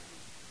 4.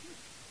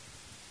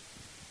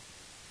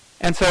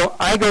 And so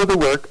I go to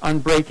work on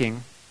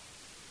breaking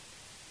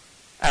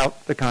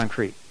out the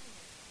concrete.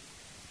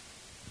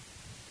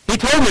 He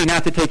told me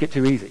not to take it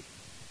too easy.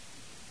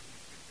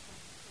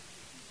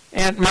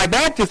 And my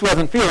back just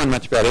wasn't feeling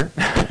much better.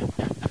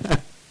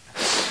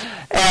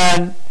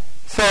 And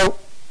so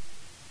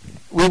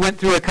we went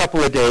through a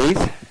couple of days,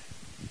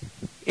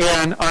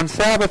 and on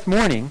Sabbath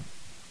morning,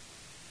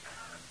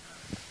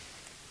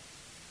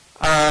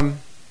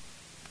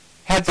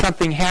 had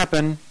something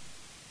happen,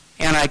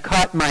 and I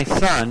caught my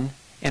son,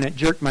 and it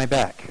jerked my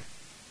back.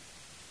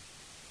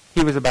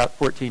 He was about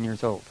 14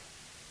 years old.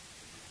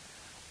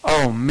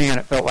 Oh, man,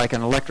 it felt like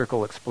an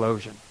electrical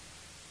explosion.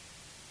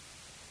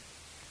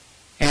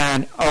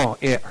 And, oh,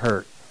 it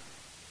hurt.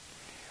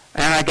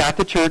 And I got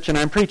to church, and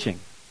I'm preaching.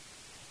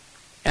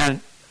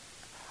 And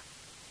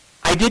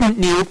I didn't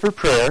kneel for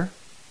prayer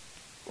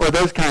or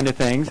those kind of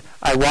things.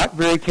 I walked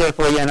very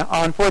carefully, and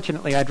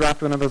unfortunately, I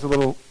dropped one of those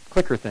little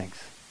clicker things.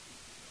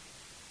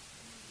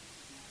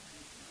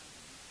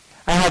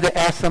 I had to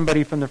ask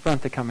somebody from the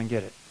front to come and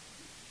get it.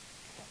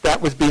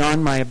 That was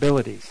beyond my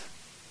abilities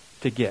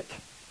to get.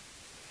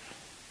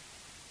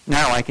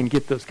 Now I can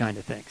get those kind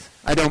of things.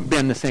 I don't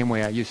bend the same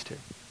way I used to.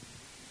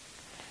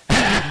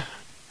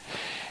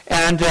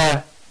 And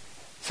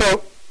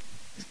so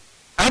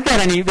I've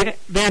got an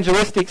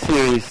evangelistic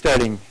series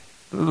starting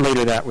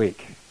later that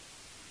week.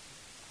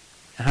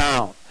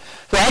 How?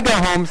 So I go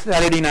home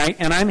Saturday night,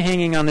 and I'm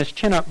hanging on this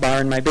chin-up bar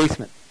in my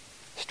basement,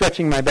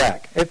 stretching my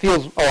back. It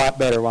feels a lot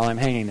better while I'm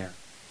hanging there.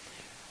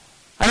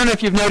 I don't know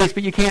if you've noticed,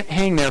 but you can't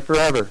hang there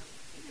forever.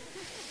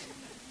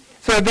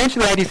 So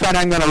eventually I decide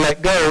I'm going to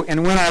let go,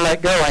 and when I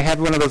let go, I had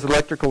one of those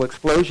electrical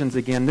explosions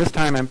again. This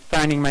time I'm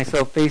finding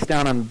myself face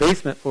down on the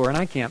basement floor, and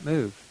I can't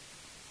move.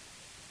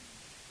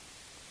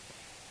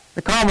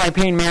 I call my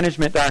pain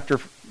management doctor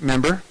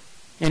member,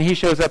 and he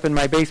shows up in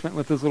my basement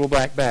with his little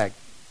black bag.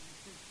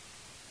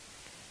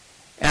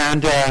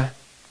 And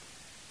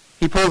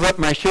he pulls up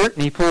my shirt,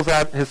 and he pulls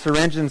out his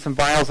syringe and some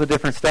vials of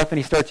different stuff, and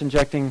he starts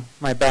injecting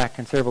my back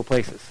in several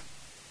places.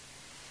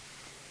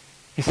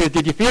 He said,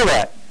 "Did you feel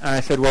that?" And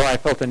I said, "Well, I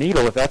felt a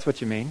needle, if that's what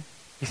you mean."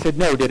 He said,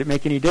 "No, did it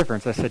make any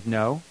difference?" I said,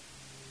 "No."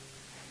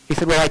 He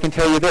said, "Well, I can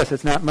tell you this,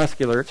 it's not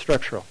muscular, it's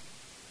structural."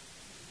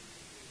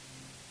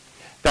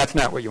 That's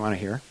not what you want to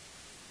hear.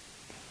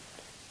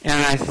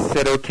 And I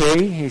said,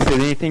 "Okay." He said,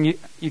 "Anything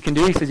you can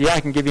do?" He said, "Yeah, I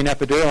can give you an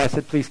epidural." I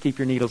said, "Please keep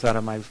your needles out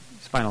of my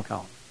spinal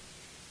column."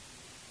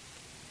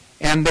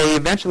 And they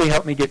eventually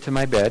helped me get to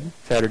my bed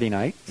Saturday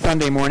night.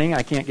 Sunday morning,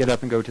 I can't get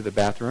up and go to the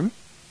bathroom.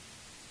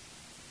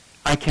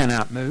 I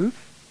cannot move.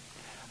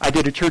 I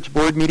did a church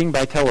board meeting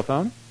by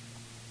telephone.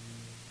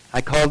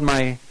 I called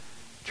my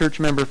church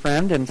member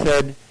friend and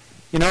said,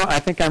 "I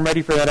think I'm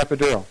ready for that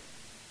epidural."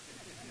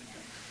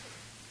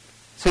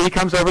 So he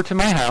comes over to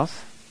my house.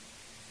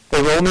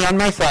 They roll me on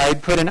my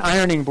side, put an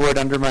ironing board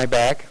under my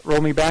back,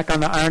 roll me back on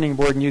the ironing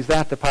board, and use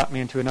that to pop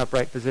me into an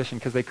upright position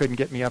because they couldn't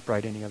get me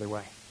upright any other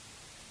way.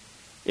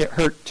 It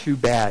hurt too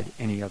bad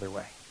any other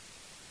way.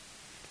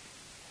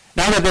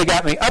 Now that they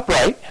got me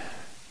upright,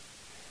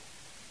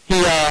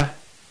 he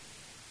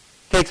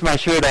takes my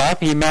shirt off.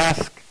 He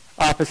masks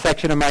off a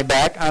section of my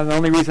back. The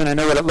only reason I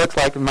know what it looks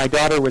like is my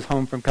daughter was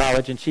home from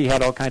college, and she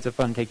had all kinds of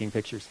fun taking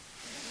pictures.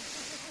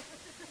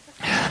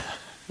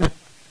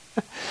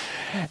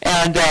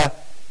 And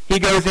he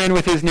goes in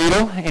with his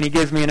needle, and he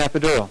gives me an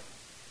epidural.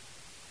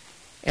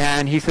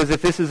 And he says,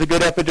 "If this is a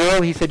good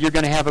epidural," he said, "you're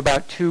going to have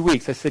about 2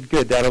 weeks." I said,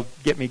 "Good, that'll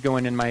get me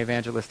going in my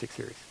evangelistic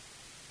series."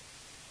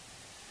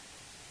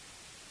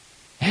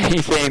 And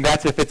he's saying,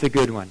 "That's if it's a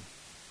good one."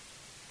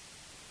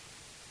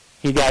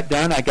 He got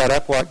done. I got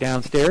up, walked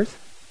downstairs.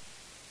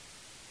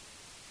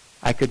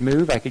 I could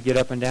move. I could get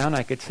up and down.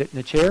 I could sit in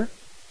a chair.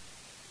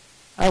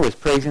 I was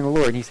praising the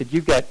Lord. And he said,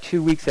 "You've got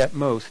 2 weeks at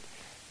most.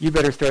 You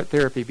better start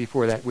therapy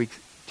before that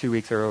 2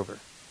 weeks are over."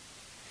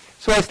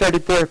 So I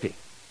started therapy.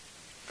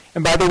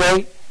 And by the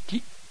way,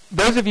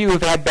 those of you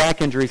who've had back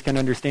injuries can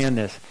understand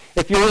this.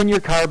 If you're in your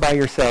car by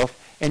yourself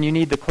and you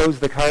need to close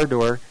the car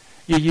door,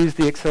 you use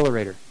the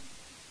accelerator.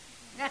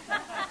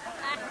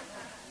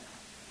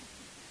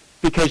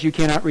 Because you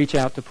cannot reach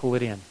out to pull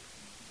it in.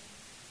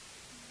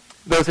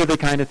 Those are the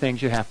kind of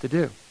things you have to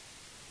do.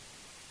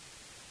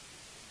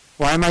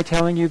 Why am I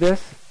telling you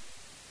this?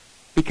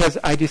 Because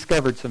I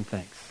discovered some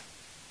things.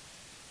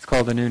 It's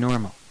called a new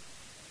normal.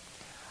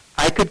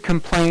 I could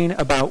complain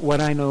about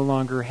what I no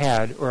longer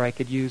had, or I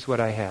could use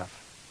what I have.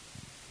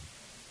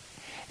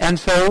 And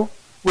so,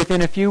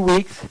 within a few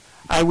weeks,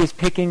 I was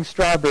picking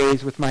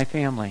strawberries with my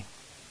family.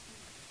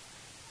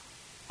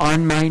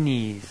 On my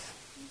knees.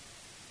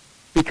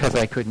 Because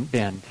I couldn't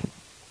bend.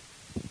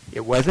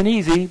 It wasn't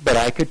easy, but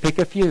I could pick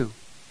a few.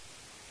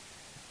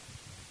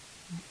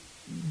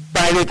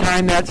 By the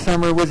time that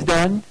summer was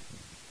done,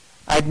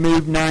 I'd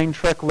moved 9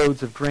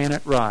 truckloads of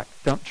granite rock,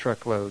 dump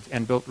truckloads,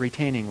 and built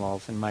retaining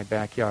walls in my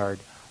backyard,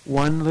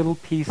 one little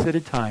piece at a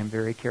time,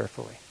 very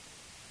carefully.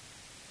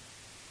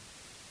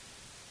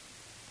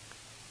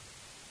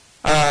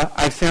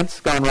 I've since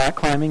gone rock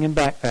climbing and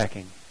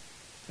backpacking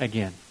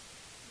again.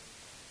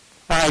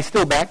 I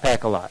still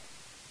backpack a lot.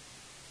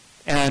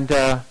 And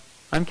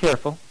I'm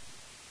careful.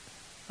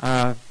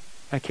 I'm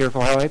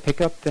careful how I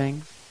pick up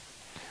things.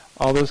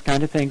 All those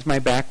kind of things. My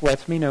back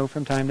lets me know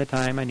from time to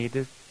time I need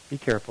to be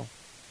careful.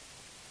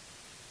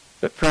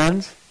 But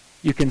friends,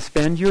 you can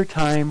spend your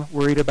time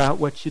worried about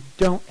what you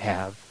don't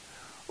have,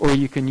 or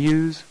you can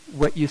use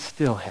what you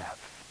still have.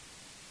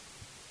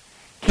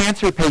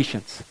 Cancer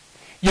patients,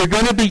 you're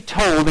going to be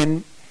told,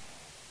 and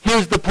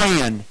here's the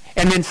plan.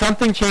 And then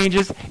something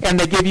changes, and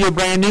they give you a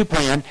brand new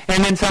plan.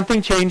 And then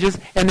something changes,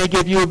 and they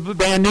give you a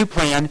brand new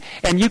plan.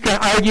 And you can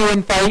argue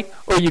and fight,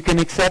 or you can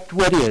accept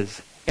what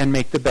is and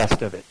make the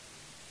best of it.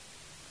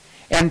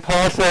 And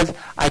Paul says,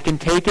 I can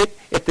take it.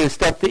 If there's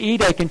stuff to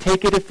eat, I can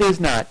take it if there's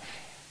not.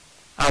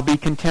 I'll be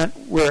content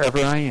wherever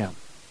I am.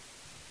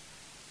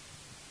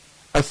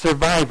 A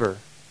survivor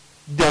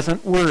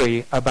doesn't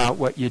worry about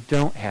what you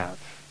don't have.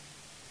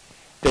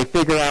 They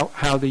figure out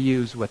how to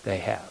use what they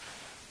have.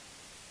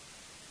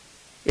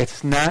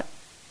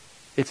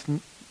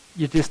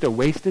 You're just a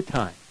waste of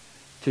time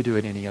to do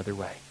it any other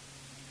way.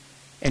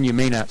 And you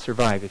may not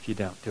survive if you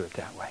don't do it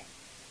that way.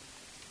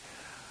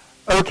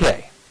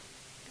 Okay.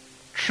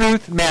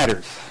 Truth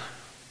matters.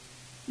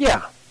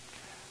 Yeah,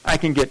 I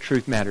can get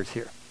truth matters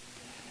here.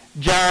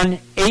 John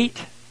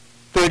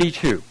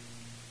 8:32.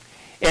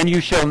 And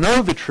you shall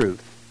know the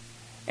truth,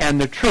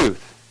 and the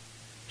truth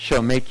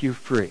shall make you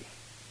free.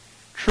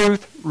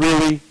 Truth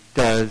really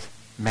does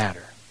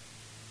matter.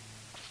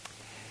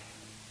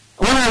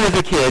 When I was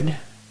a kid,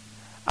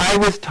 I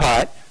was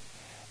taught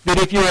that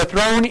if you are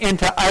thrown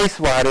into ice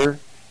water,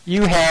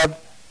 you have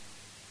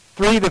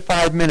 3 to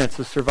 5 minutes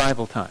of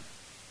survival time.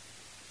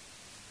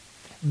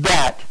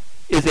 That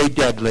is a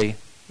deadly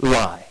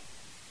lie.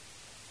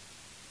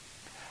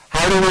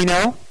 How do we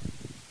know?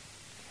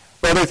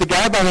 Well, there's a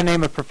guy by the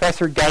name of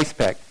Professor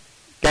Geisbeck.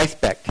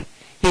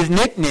 His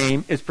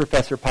nickname is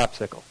Professor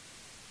Popsicle.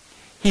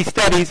 He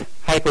studies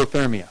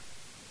hypothermia.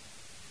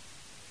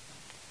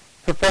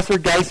 Professor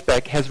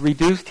Geisbeck has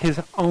reduced his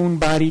own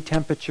body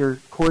temperature,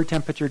 core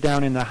temperature,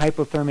 down in the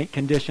hypothermic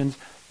conditions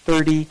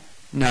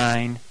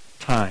 39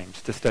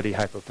 times to study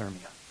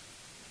hypothermia.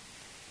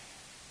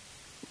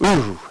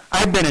 Ooh,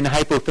 I've been in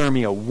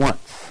hypothermia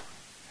once.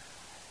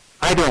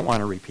 I don't want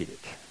to repeat it.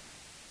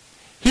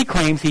 He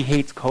claims he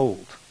hates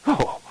cold.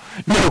 Oh,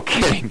 no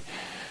kidding.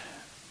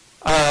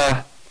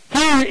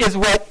 Here is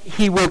what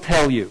he will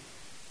tell you.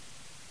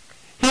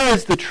 Here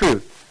is the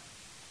truth.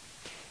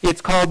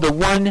 It's called the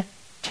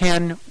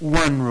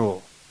 1-10-1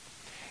 rule.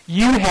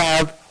 You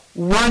have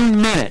 1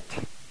 minute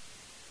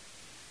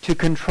to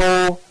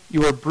control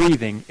your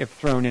breathing if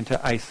thrown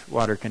into ice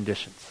water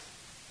conditions.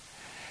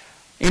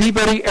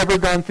 Anybody ever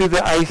gone through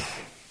the ice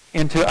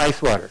into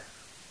ice water?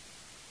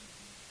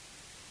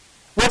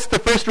 What's the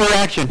first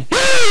reaction?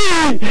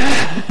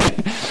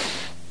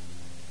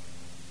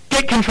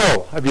 Get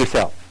control of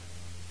yourself.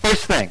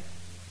 First thing.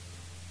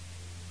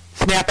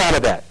 Snap out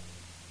of that.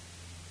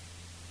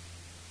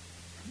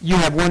 You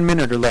have 1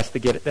 minute or less to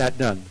get that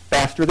done.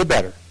 Faster the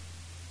better.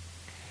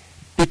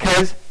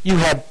 Because you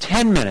have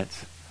 10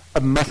 minutes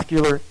of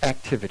muscular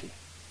activity.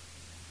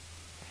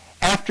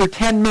 After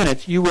 10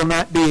 minutes, you will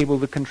not be able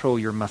to control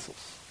your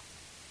muscles.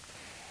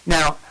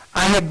 Now,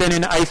 I have been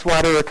in ice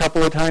water a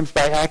couple of times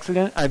by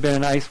accident. I've been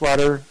in ice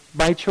water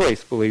by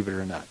choice, believe it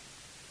or not.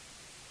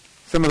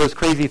 Some of those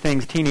crazy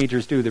things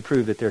teenagers do to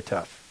prove that they're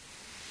tough.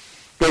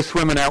 Go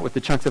swimming out with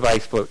the chunks of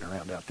ice floating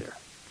around out there.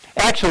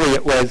 Actually,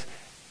 it was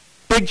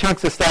big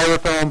chunks of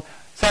styrofoam,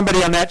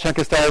 somebody on that chunk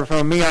of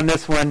styrofoam, me on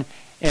this one,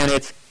 and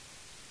it's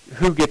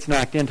who gets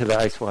knocked into the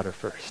ice water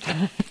first.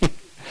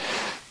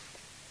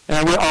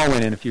 And we all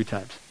went in a few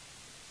times.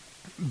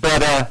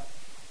 But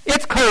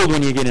it's cold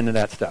when you get into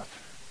that stuff.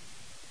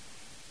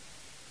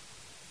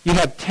 You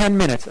have 10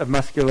 minutes of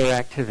muscular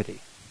activity.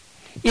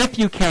 If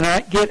you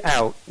cannot get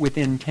out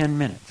within 10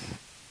 minutes,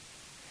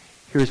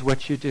 here's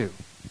what you do.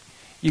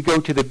 You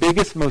go to the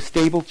biggest, most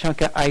stable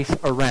chunk of ice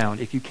around.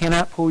 If you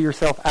cannot pull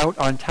yourself out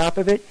on top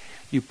of it,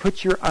 you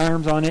put your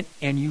arms on it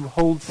and you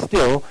hold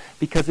still,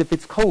 because if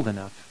it's cold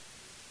enough,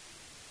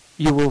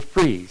 you will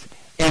freeze.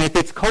 And if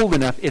it's cold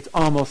enough, it's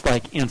almost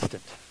like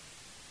instant.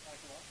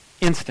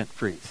 Instant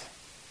freeze.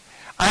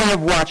 I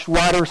have watched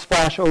water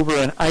splash over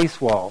an ice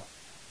wall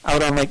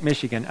out on Lake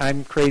Michigan.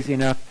 I'm crazy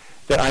enough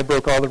that I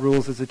broke all the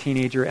rules as a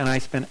teenager, and I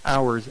spent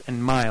hours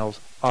and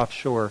miles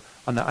offshore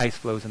on the ice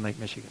floes in Lake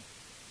Michigan.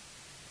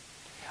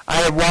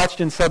 I have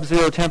watched in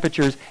sub-zero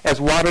temperatures as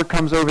water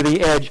comes over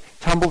the edge,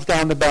 tumbles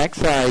down the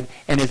backside,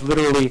 and is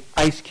literally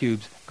ice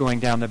cubes going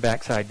down the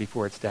backside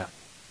before it's down.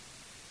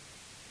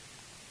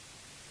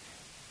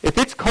 If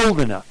it's cold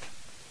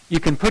enough, you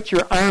can put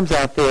your arms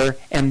out there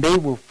and they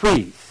will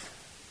freeze.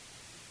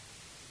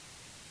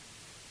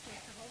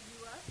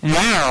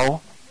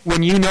 Now,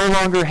 when you no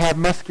longer have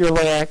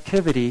muscular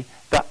activity,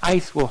 the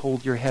ice will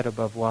hold your head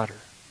above water.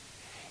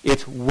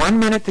 It's 1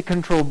 minute to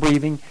control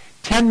breathing,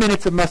 10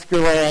 minutes of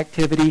muscular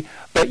activity,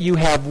 but you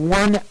have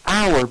 1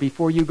 hour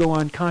before you go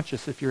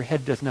unconscious if your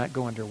head does not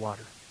go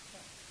underwater.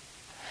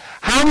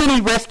 How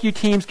many rescue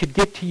teams could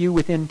get to you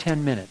within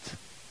 10 minutes?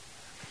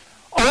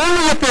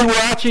 Only if they're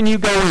watching you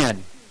go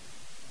in.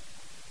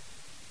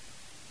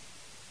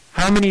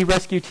 How many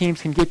rescue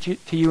teams can get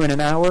to you in an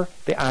hour?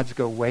 The odds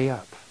go way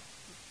up.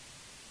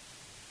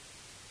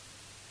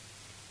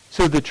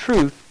 So the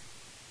truth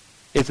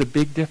is a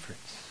big difference.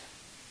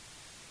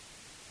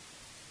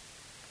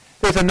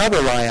 There's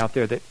another lie out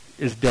there that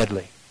is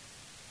deadly.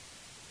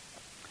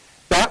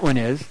 That one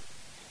is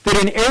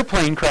that in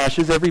airplane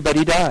crashes,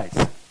 everybody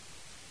dies.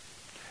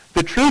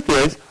 The truth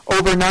is,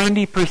 over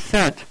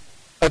 90%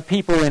 of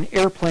people in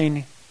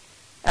airplane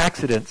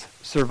accidents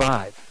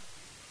survive.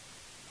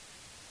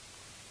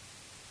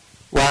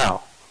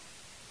 Wow.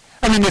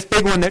 I mean, this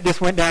big one that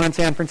just went down in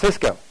San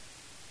Francisco.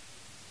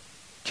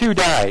 2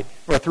 died,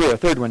 or 3, a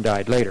third one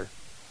died later.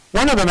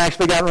 One of them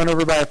actually got run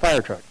over by a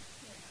fire truck.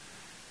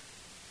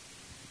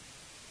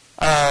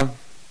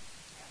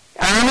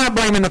 I'm not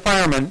blaming the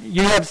firemen.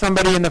 You have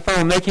somebody in the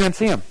foam, they can't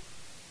see them.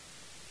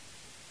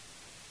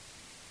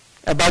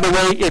 By the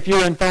way, if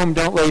you're in foam,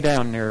 don't lay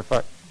down there.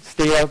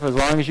 Stay up as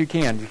long as you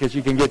can, because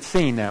you can get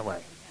seen that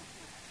way.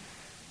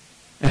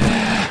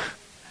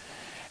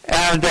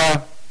 And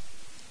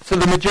so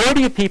the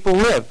majority of people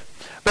live.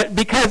 But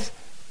because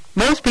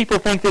most people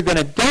think they're going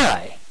to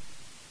die,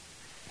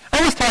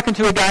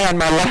 talking to a guy on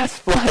my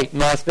last flight in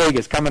Las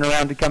Vegas, coming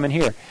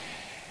here.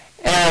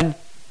 And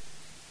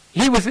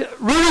he was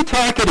really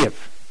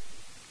talkative.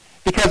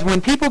 Because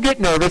when people get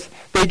nervous,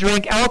 they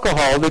drink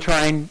alcohol to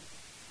try and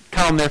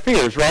calm their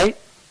fears, right?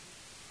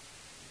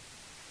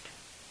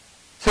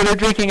 So they're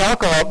drinking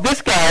alcohol.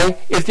 This guy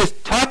is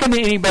just talking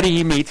to anybody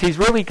he meets. He's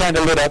really kind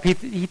of lit up.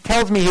 He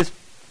tells me his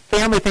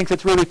family thinks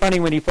it's really funny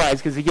when he flies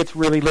because he gets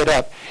really lit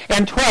up.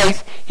 And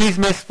twice he's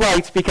missed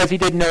flights because he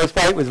didn't know his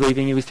flight was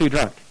leaving. He was too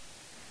drunk.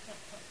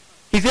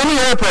 He's in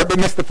the airport but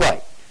missed the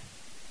flight.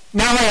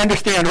 Now I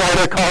understand why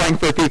they're calling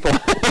for people.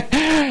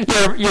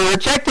 You're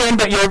checked in,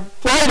 but your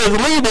flight is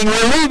leaving.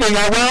 We're leaving.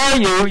 Where are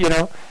you? You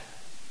know.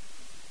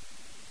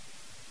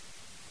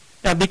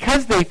 Now,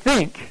 because they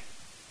think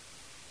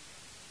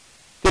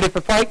that if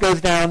a flight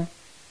goes down,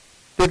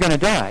 they're going to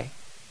die,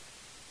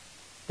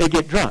 they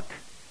get drunk.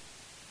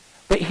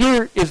 But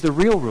here is the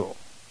real rule.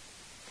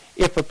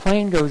 If a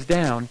plane goes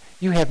down,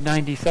 you have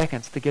 90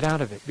 seconds to get out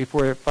of it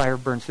before a fire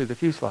burns through the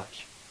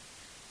fuselage.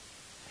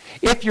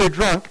 If you're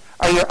drunk,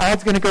 are your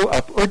odds going to go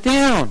up or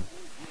down?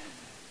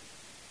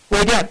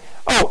 Way down.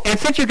 Oh, and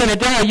since you're going to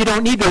die, you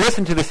don't need to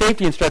listen to the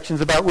safety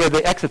instructions about where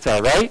the exits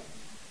are, right?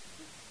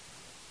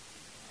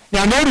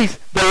 Now notice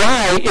the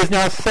lie is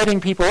now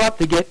setting people up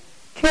to get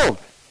killed.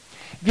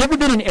 Have you ever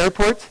been in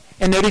airports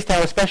and noticed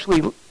how especially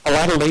a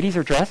lot of ladies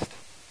are dressed?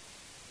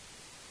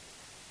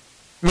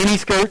 Mini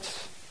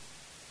skirts,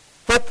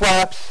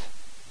 flip-flops,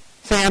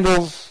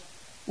 sandals,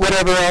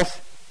 whatever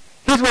else.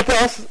 Here's what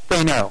else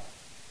they know.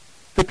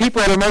 The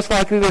people that are most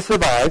likely to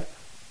survive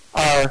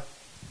are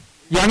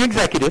young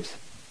executives,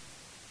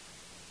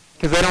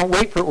 because they don't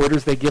wait for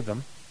orders, they give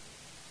them.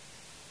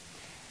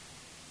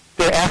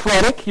 They're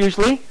athletic,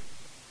 usually.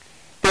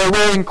 They're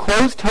wearing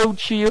closed-toed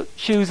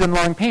shoes and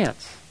long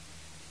pants.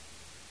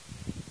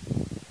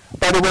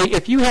 By the way,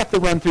 if you have to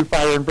run through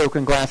fire and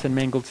broken glass and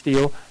mangled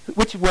steel,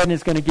 which one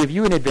is going to give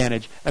you an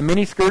advantage? A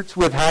mini skirts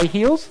with high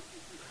heels?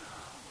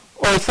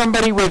 Or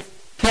somebody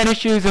with tennis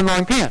shoes and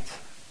long pants?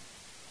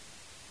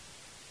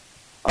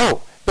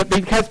 Oh, but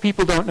because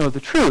people don't know the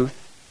truth,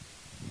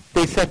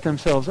 they set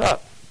themselves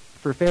up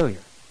for failure.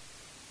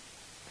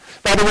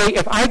 By the way,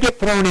 if I get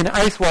thrown in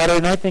ice water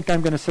and I think I'm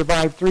going to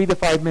survive 3 to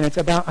 5 minutes,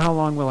 about how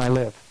long will I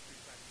live?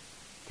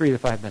 3 to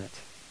 5 minutes.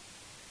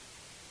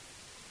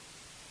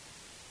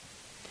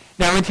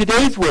 Now, in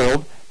today's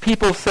world,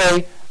 people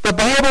say, the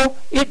Bible,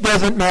 it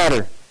doesn't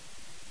matter.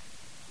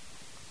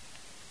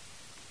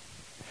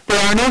 There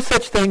are no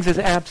such things as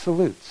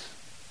absolutes.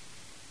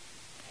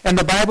 And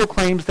the Bible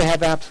claims to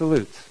have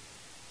absolutes.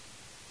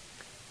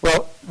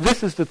 Well,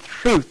 this is the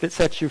truth that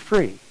sets you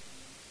free.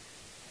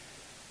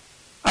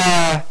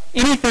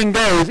 Anything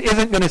goes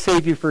isn't going to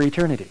save you for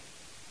eternity.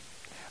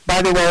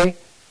 By the way,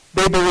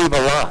 they believe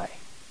a lie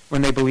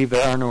when they believe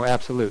there are no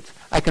absolutes.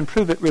 I can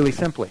prove it really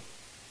simply.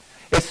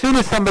 As soon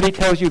as somebody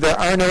tells you there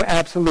are no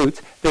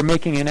absolutes, they're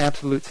making an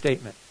absolute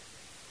statement.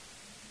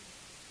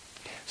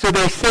 So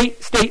their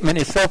statement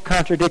is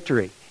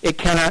self-contradictory. It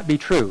cannot be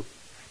true.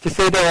 To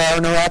say there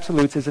are no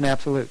absolutes is an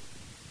absolute.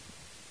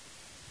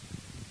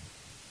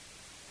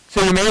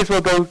 So you may as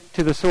well go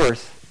to the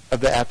source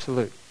of the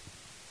absolute.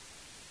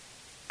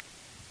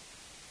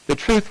 The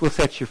truth will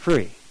set you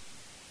free,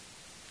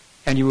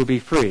 and you will be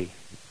free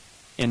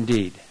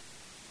indeed.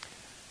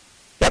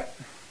 Yep,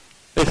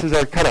 this is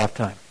our cutoff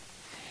time.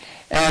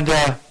 And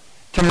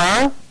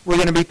tomorrow we're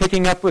going to be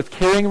picking up with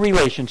caring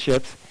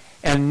relationships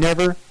and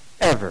never,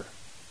 ever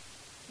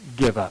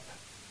give up.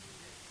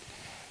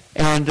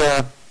 And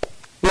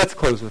let's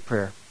close with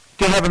prayer.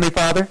 Dear Heavenly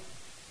Father,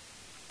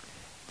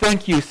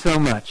 thank you so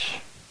much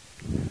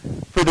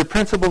for the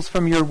principles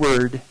from your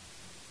word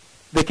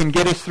that can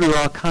get us through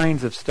all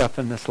kinds of stuff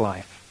in this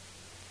life.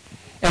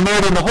 And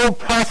Lord, in the whole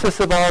process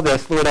of all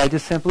this, Lord, I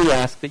just simply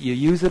ask that you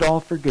use it all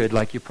for good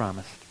like you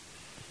promised.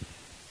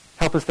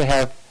 Help us to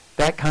have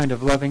that kind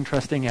of loving,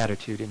 trusting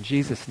attitude. In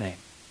Jesus' name,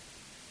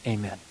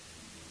 amen.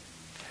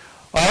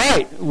 All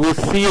right, we'll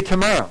see you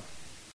tomorrow.